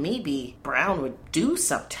that maybe Brown would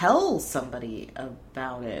tell somebody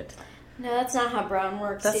about it. No, that's not how Brown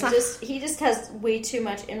works. He just has way too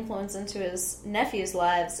much influence into his nephews'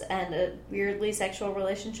 lives and a weirdly sexual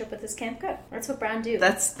relationship with his camp cook. That's what Brown do.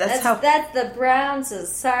 That's the Brown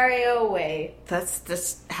Cesario way.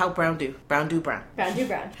 That's how Brown do. Brown do Brown. Brown do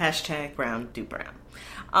Brown. Hashtag Brown do Brown.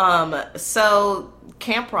 So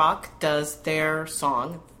Camp Rock does their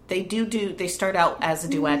song. They start out as a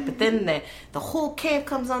duet, but then the whole camp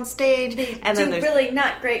comes on stage. They do really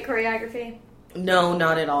not great choreography. No,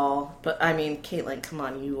 not at all. But, I mean, Caitlin, come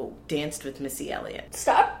on. You danced with Missy Elliott.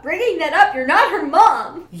 Stop bringing that up. You're not her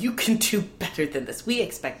mom. You can do better than this. We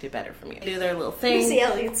expected better from you. Do their little thing. Missy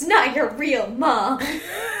Elliott's not your real mom.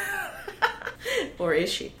 Or is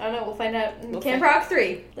she? I don't know. We'll find out in Camp Rock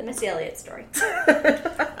 3. The Missy Elliott story.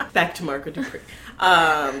 Back to Margaret Dupree.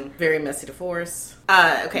 Very messy divorce.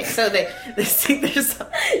 Okay, so they sing their song.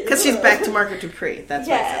 Because she's back to Margaret Dupree. That's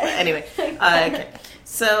why I said that. Anyway. Okay.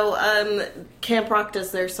 So, Camp Rock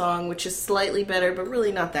does their song, which is slightly better, but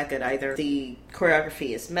really not that good either. The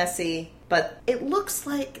choreography is messy, but it looks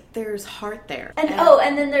like there's heart there.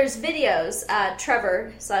 And then there's videos.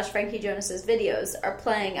 Trevor / Frankie Jonas's videos are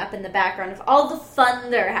playing up in the background of all the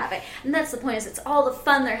fun they're having. And that's the point, is it's all the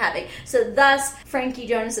fun they're having. So thus, Frankie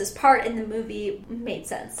Jonas's part in the movie made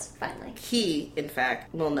sense, finally. He, in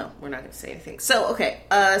fact, well, no, we're not going to say anything. So, okay,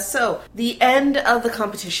 so the end of the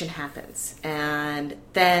competition happens, and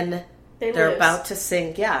then they're about to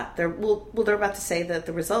sing. Yeah, they're about to say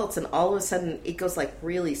the results, and all of a sudden it goes like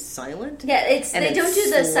really silent. Yeah, they don't do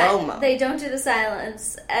the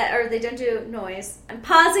silence, or they don't do noise. I'm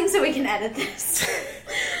pausing so we can edit this.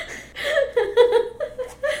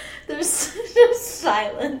 There's just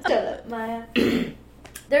silence. Shut up, Maya.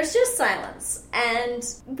 There's just silence, and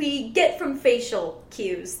we get from facial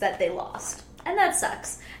cues that they lost. And that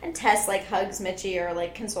sucks. And Tess, like, hugs Mitchie or,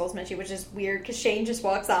 like, consoles Mitchie, which is weird because Shane just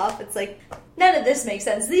walks off. It's like, none of this makes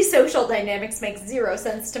sense. These social dynamics make zero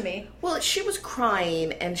sense to me. Well, she was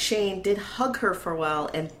crying, and Shane did hug her for a while,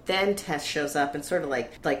 and then Tess shows up and sort of,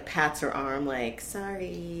 like pats her arm, like,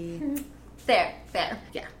 sorry. Fair.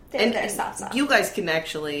 Yeah. They're soft. You guys can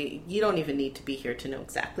actually, you don't even need to be here to know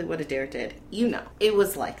exactly what Adair did. You know. It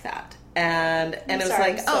was like that. And it was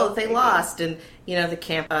like, they lost. And, you know, the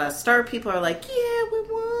Camp Star people are like, yeah, we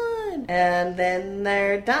won. And then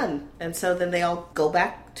they're done. And so then they all go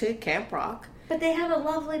back to Camp Rock. But they have a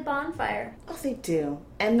lovely bonfire. Oh, they do.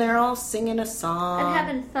 And they're all singing a song. And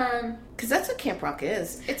having fun. Because that's what Camp Rock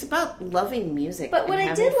is. It's about loving music. But what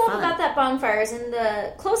I did love about that bonfire is in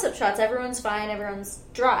the close-up shots, everyone's fine, everyone's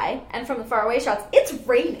dry. And from the far-away shots, it's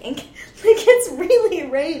raining. Like, it's really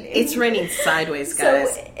raining. It's raining sideways,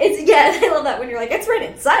 guys. So, I love that when you're like, it's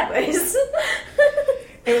raining sideways.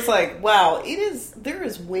 It was like, wow, there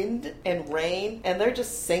is wind and rain, and they're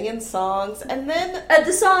just singing songs, and then...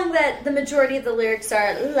 the song that the majority of the lyrics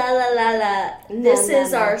are, la la la la, this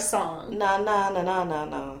is our song. Na na na na na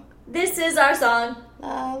na. This is our song.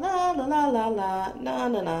 La la la la la la, na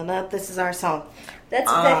na na na, this is our song.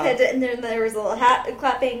 And then there was a little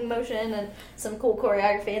clapping motion and some cool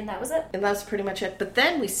choreography, and that was it. And that's pretty much it. But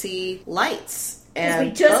then we see lights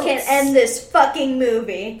and boats. We just can't end this fucking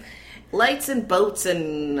movie. Lights and boats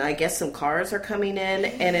and I guess some cars are coming in,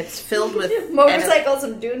 and it's filled with motorcycles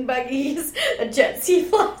and dune buggies. A jet ski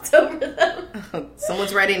flies over them.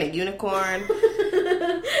 Someone's riding a unicorn.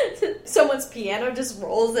 Someone's piano just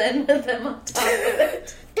rolls in with them on top of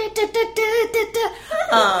it.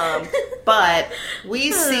 But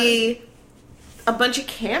we see a bunch of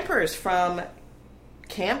campers from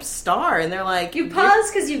Camp Star, and they're like... You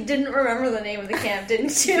paused because you didn't remember the name of the camp,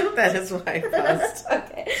 didn't you? That is why I paused.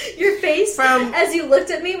 Okay. Your face face as you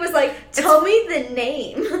looked at me was like, tell me the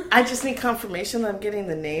name. I just need confirmation that I'm getting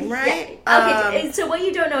the name right. Yeah. Okay, so what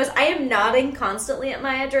you don't know is I am nodding constantly at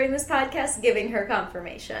Maya during this podcast, giving her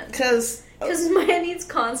confirmation. Because Maya needs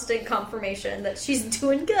constant confirmation that she's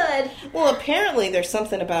doing good. Well, apparently there's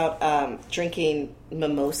something about drinking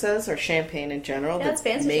mimosas or champagne in general that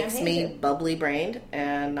makes me bubbly-brained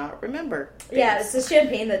and not remember things. Yeah, it's the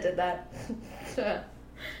champagne that did that.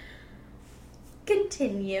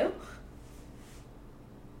 Continue.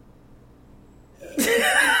 You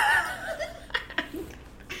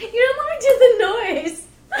don't let me do the noise.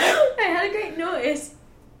 I had a great noise.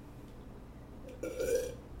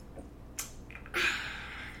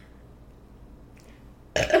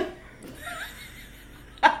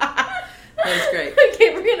 That's great.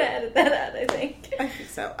 Okay, we're gonna edit that out, I think. I think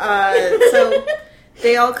so. So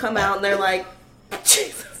they all come out and they're like,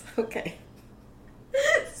 Jesus, okay.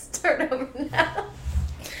 Start over now.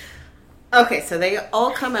 Okay, so they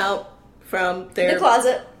all come out from their... The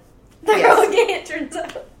closet. They're all gay, it turns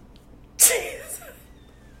out. Jesus.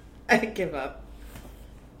 I give up.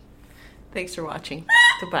 Thanks for watching.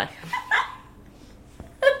 Goodbye.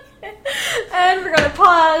 Okay. And we're gonna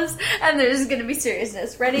pause, and there's gonna be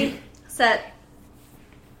seriousness. Ready? Set.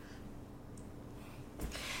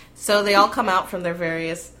 So they all come out from their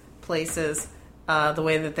various places, the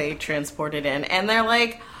way that they transported in, and they're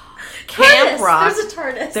like, Camp TARDIS. Rock. There's a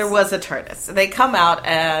TARDIS. There was a TARDIS. They come out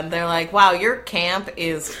and they're like, wow, your camp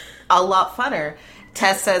is a lot funner.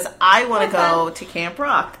 Tess says, I want to go to Camp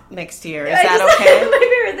Rock next year. Is that okay? My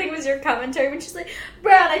favorite thing was your commentary when she's like,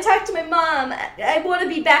 Brown, I talked to my mom. I want to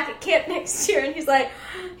be back at camp next year. And he's like,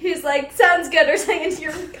 sounds good, or something. And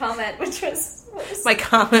your comment, which was... My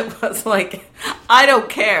comment was like, I don't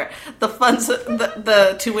care. The funds,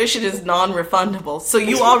 the tuition is non-refundable. So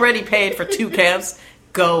you already paid for 2 camps.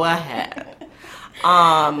 Go ahead.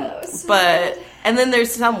 But and then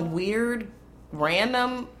there's some weird,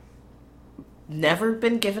 random, never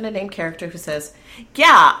been given a name character who says,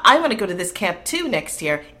 yeah, I want to go to this camp too next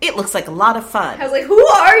year. It looks like a lot of fun. I was like, who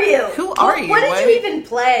are you? Who are you? What did you even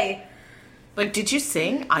play? Like, did you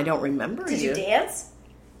sing? I don't remember Did you dance?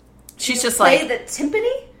 She's just play like... the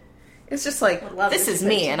timpani? It's just like, this is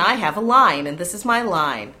me, and I have a line, and this is my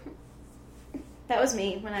line. That was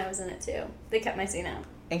me when I was in it, too. They cut my scene out.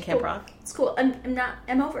 In Camp Rock? It's cool.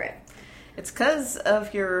 I'm over it. It's because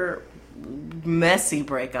of your messy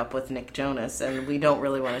breakup with Nick Jonas, and we don't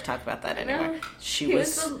really want to talk about that anymore. He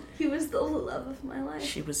was the love of my life.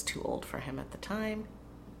 She was too old for him at the time.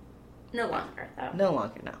 No longer, though. No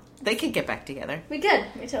longer, no. They could get back together. We could.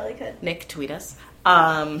 We totally could. Nick, tweet us.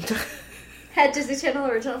 Had Disney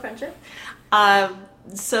Channel Original Friendship?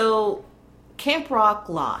 So, Camp Rock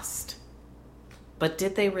lost. But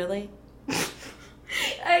did they really?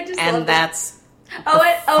 I just and love that's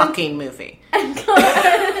the fucking movie. And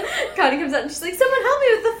Connie comes out and she's like, someone help me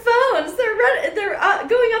with the phones. They're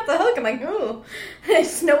going off the hook. I'm like, ooh.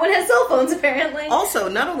 No one has cell phones, apparently. Also,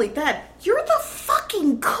 not only that, you're the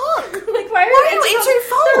fucking cook. Like, why are you answering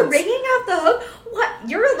phones? They're ringing off the hook? What?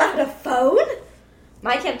 You're allowed a phone?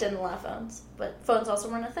 My camp didn't allow phones, but phones also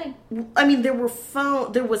weren't a thing. I mean, there was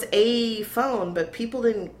a phone, but people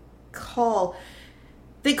didn't call.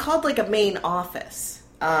 They called like a main office.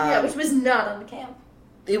 Which was not on the camp.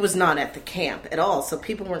 It was not at the camp at all, so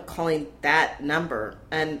people weren't calling that number.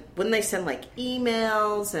 And when they send like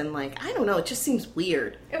emails and like, I don't know, it just seems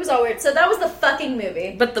weird. It was all weird. So that was the fucking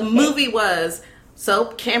movie. But the movie was, so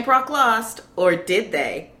Camp Rock lost, or did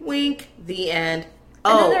they? Wink, the end.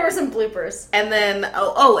 And then there were some bloopers. And then,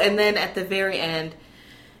 and then at the very end,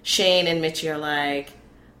 Shane and Mitchie are like,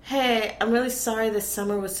 hey, I'm really sorry this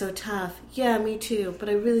summer was so tough. Yeah, me too, but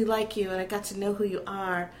I really like you, and I got to know who you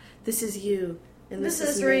are. This is you. And this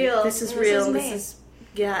is real. This is real. This is,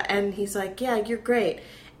 yeah, and he's like, yeah, you're great.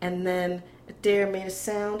 And then Adair made a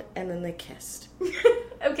sound, and then they kissed.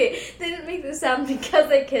 Okay, they didn't make the sound because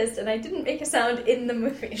they kissed, and I didn't make a sound in the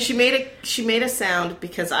movie. She made a sound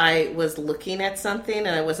because I was looking at something, and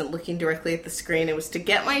I wasn't looking directly at the screen. It was to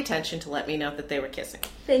get my attention to let me know that they were kissing.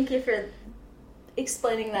 Thank you for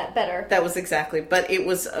explaining that better. That was exactly, but it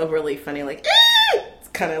was a really funny, like, it's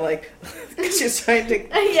kind of like, she's trying to...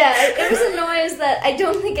 Yeah, it was a noise that I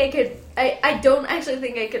don't think I could, I don't actually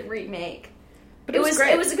think I could remake. But it was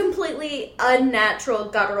great. It was a completely unnatural,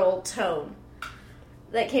 guttural tone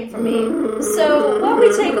that came from me. So, what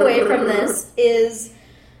we take away from this is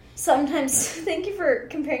sometimes, thank you for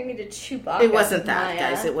comparing me to Chewbacca. It wasn't that, Maya.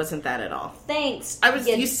 Guys. It wasn't that at all. Thanks.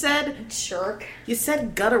 You said... Jerk. You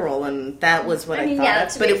said guttural, and that was what I thought. Yeah,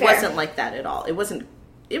 but it wasn't like that at all. It wasn't...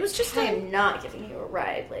 It was just... I am not giving you a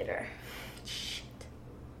ride later. Shit.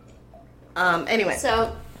 Anyway.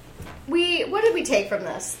 So,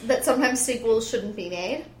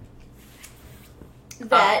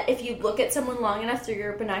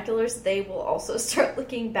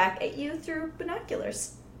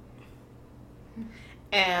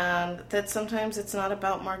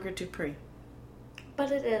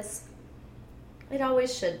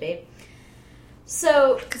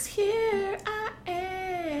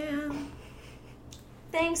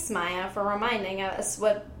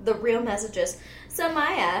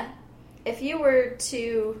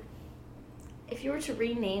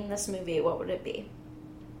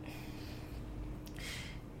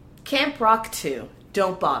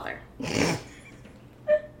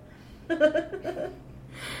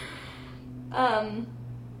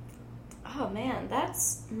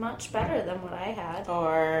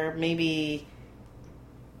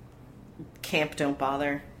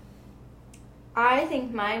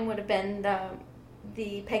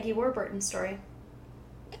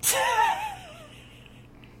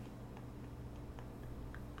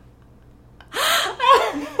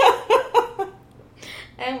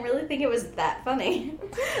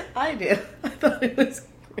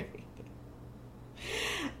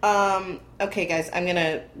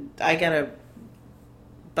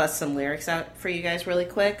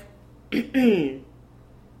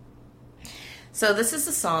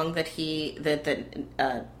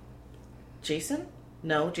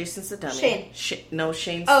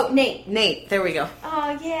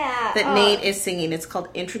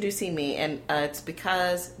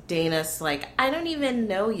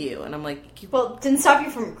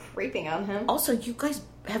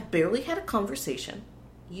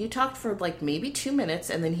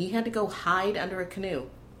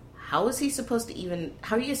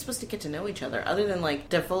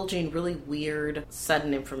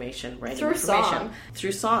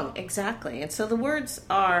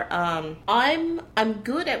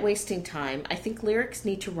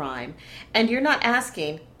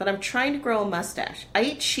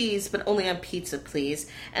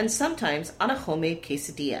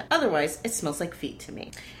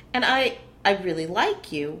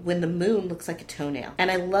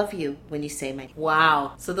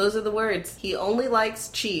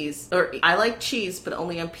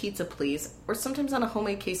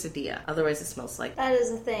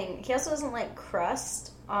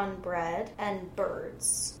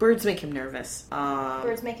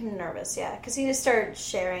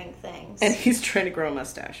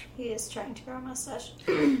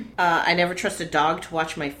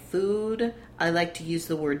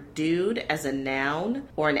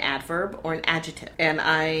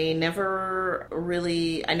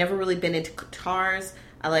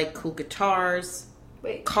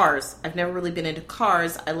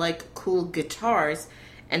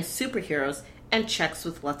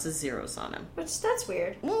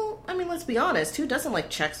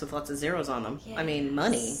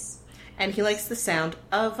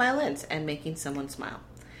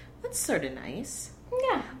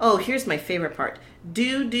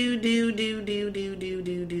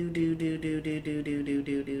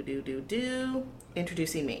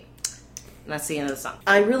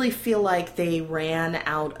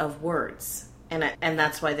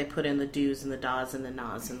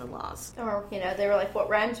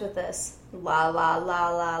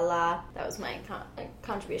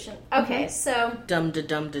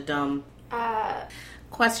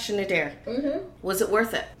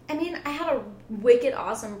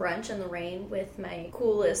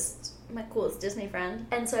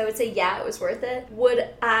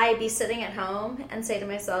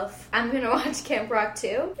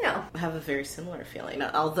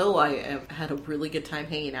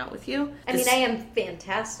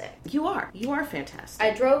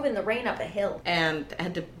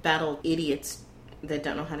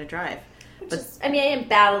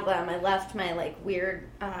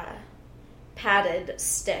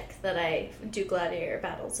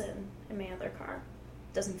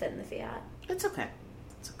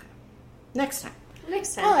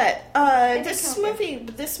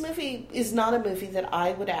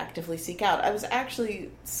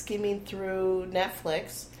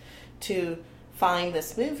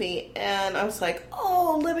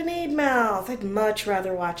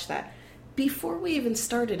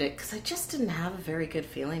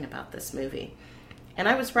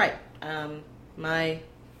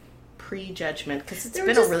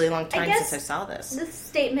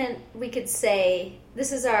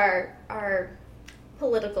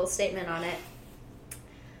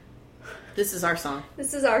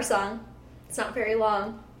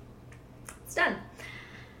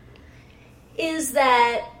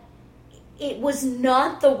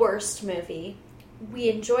 We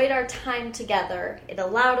enjoyed our time together. It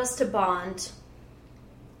allowed us to bond.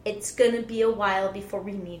 It's going to be a while before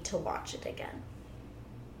we need to watch it again.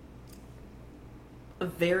 A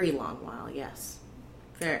very long while, yes.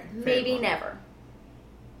 Very Maybe long. never.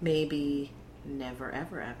 Maybe never,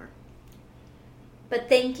 ever, ever. But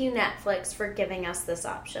thank you, Netflix, for giving us this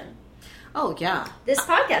option. Oh, yeah. This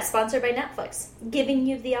podcast sponsored by Netflix, giving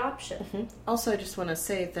you the option. Mm-hmm. Also, I just want to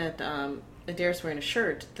say that Adair's wearing a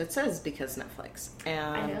shirt that says because Netflix.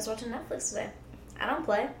 And I was watching Netflix today. I don't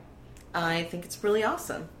play. I think it's really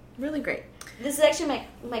awesome. Really great. This is actually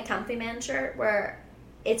my Comfy Man shirt, where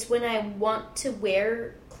it's when I want to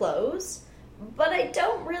wear clothes, but I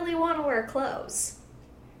don't really want to wear clothes.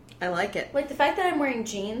 I like it. Like, the fact that I'm wearing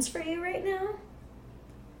jeans for you right now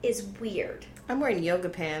is weird. I'm wearing yoga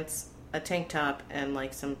pants, a tank top, and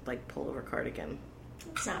like some like pullover cardigan.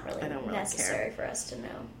 It's not really, I don't really necessary care. for us to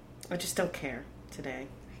know. I just don't care today.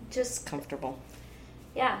 Just, It's comfortable.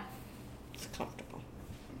 yeah. It's comfortable.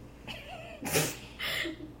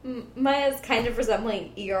 Maya's kind of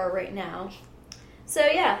resembling Eeyore right now. So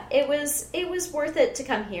yeah, it was worth it to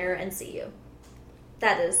come here and see you.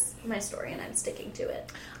 That is my story, and I'm sticking to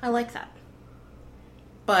it. I like that.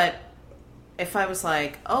 But if I was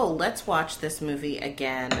like, oh, let's watch this movie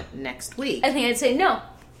again next week. I think I'd say no.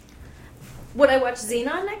 Would I watch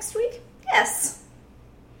Xenon next week? Yes.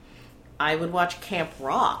 I would watch Camp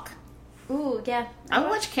Rock. Ooh, yeah. I would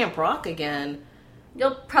watch Camp Rock again.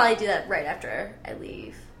 You'll probably do that right after I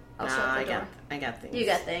leave. I'll shut the door. I got things. You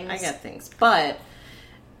got things. I got things. But,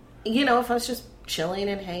 you know, if I was just chilling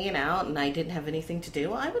and hanging out and I didn't have anything to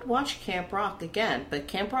do, I would watch Camp Rock again. But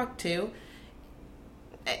Camp Rock 2,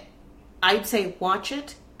 I'd say watch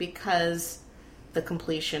it because the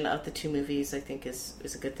completion of the two movies, I think, is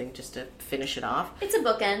a good thing just to finish it off. It's a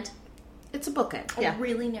bookend. It's a bookend, A yeah.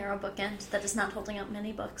 really narrow bookend that is not holding up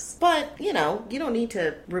many books. But, you know, you don't need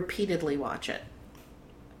to repeatedly watch it.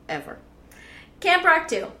 Ever. Camp Rock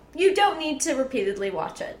 2. You don't need to repeatedly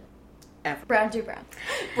watch it. Ever. Brown do brown.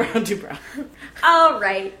 Brown do Brown. All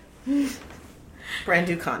right. Brown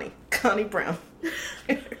do Connie. Connie Brown.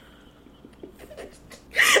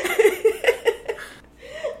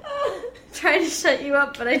 Trying to shut you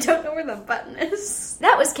up, but I don't know where the button is.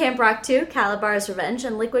 That was Camp Rock 2, Calabar's Revenge,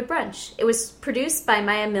 and Liquid Brunch. It was produced by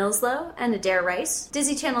Maya Millslow and Adair Rice.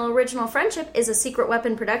 Disney Channel Original Friendship is a Secret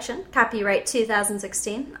Weapon production. Copyright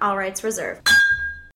 2016. All rights reserved.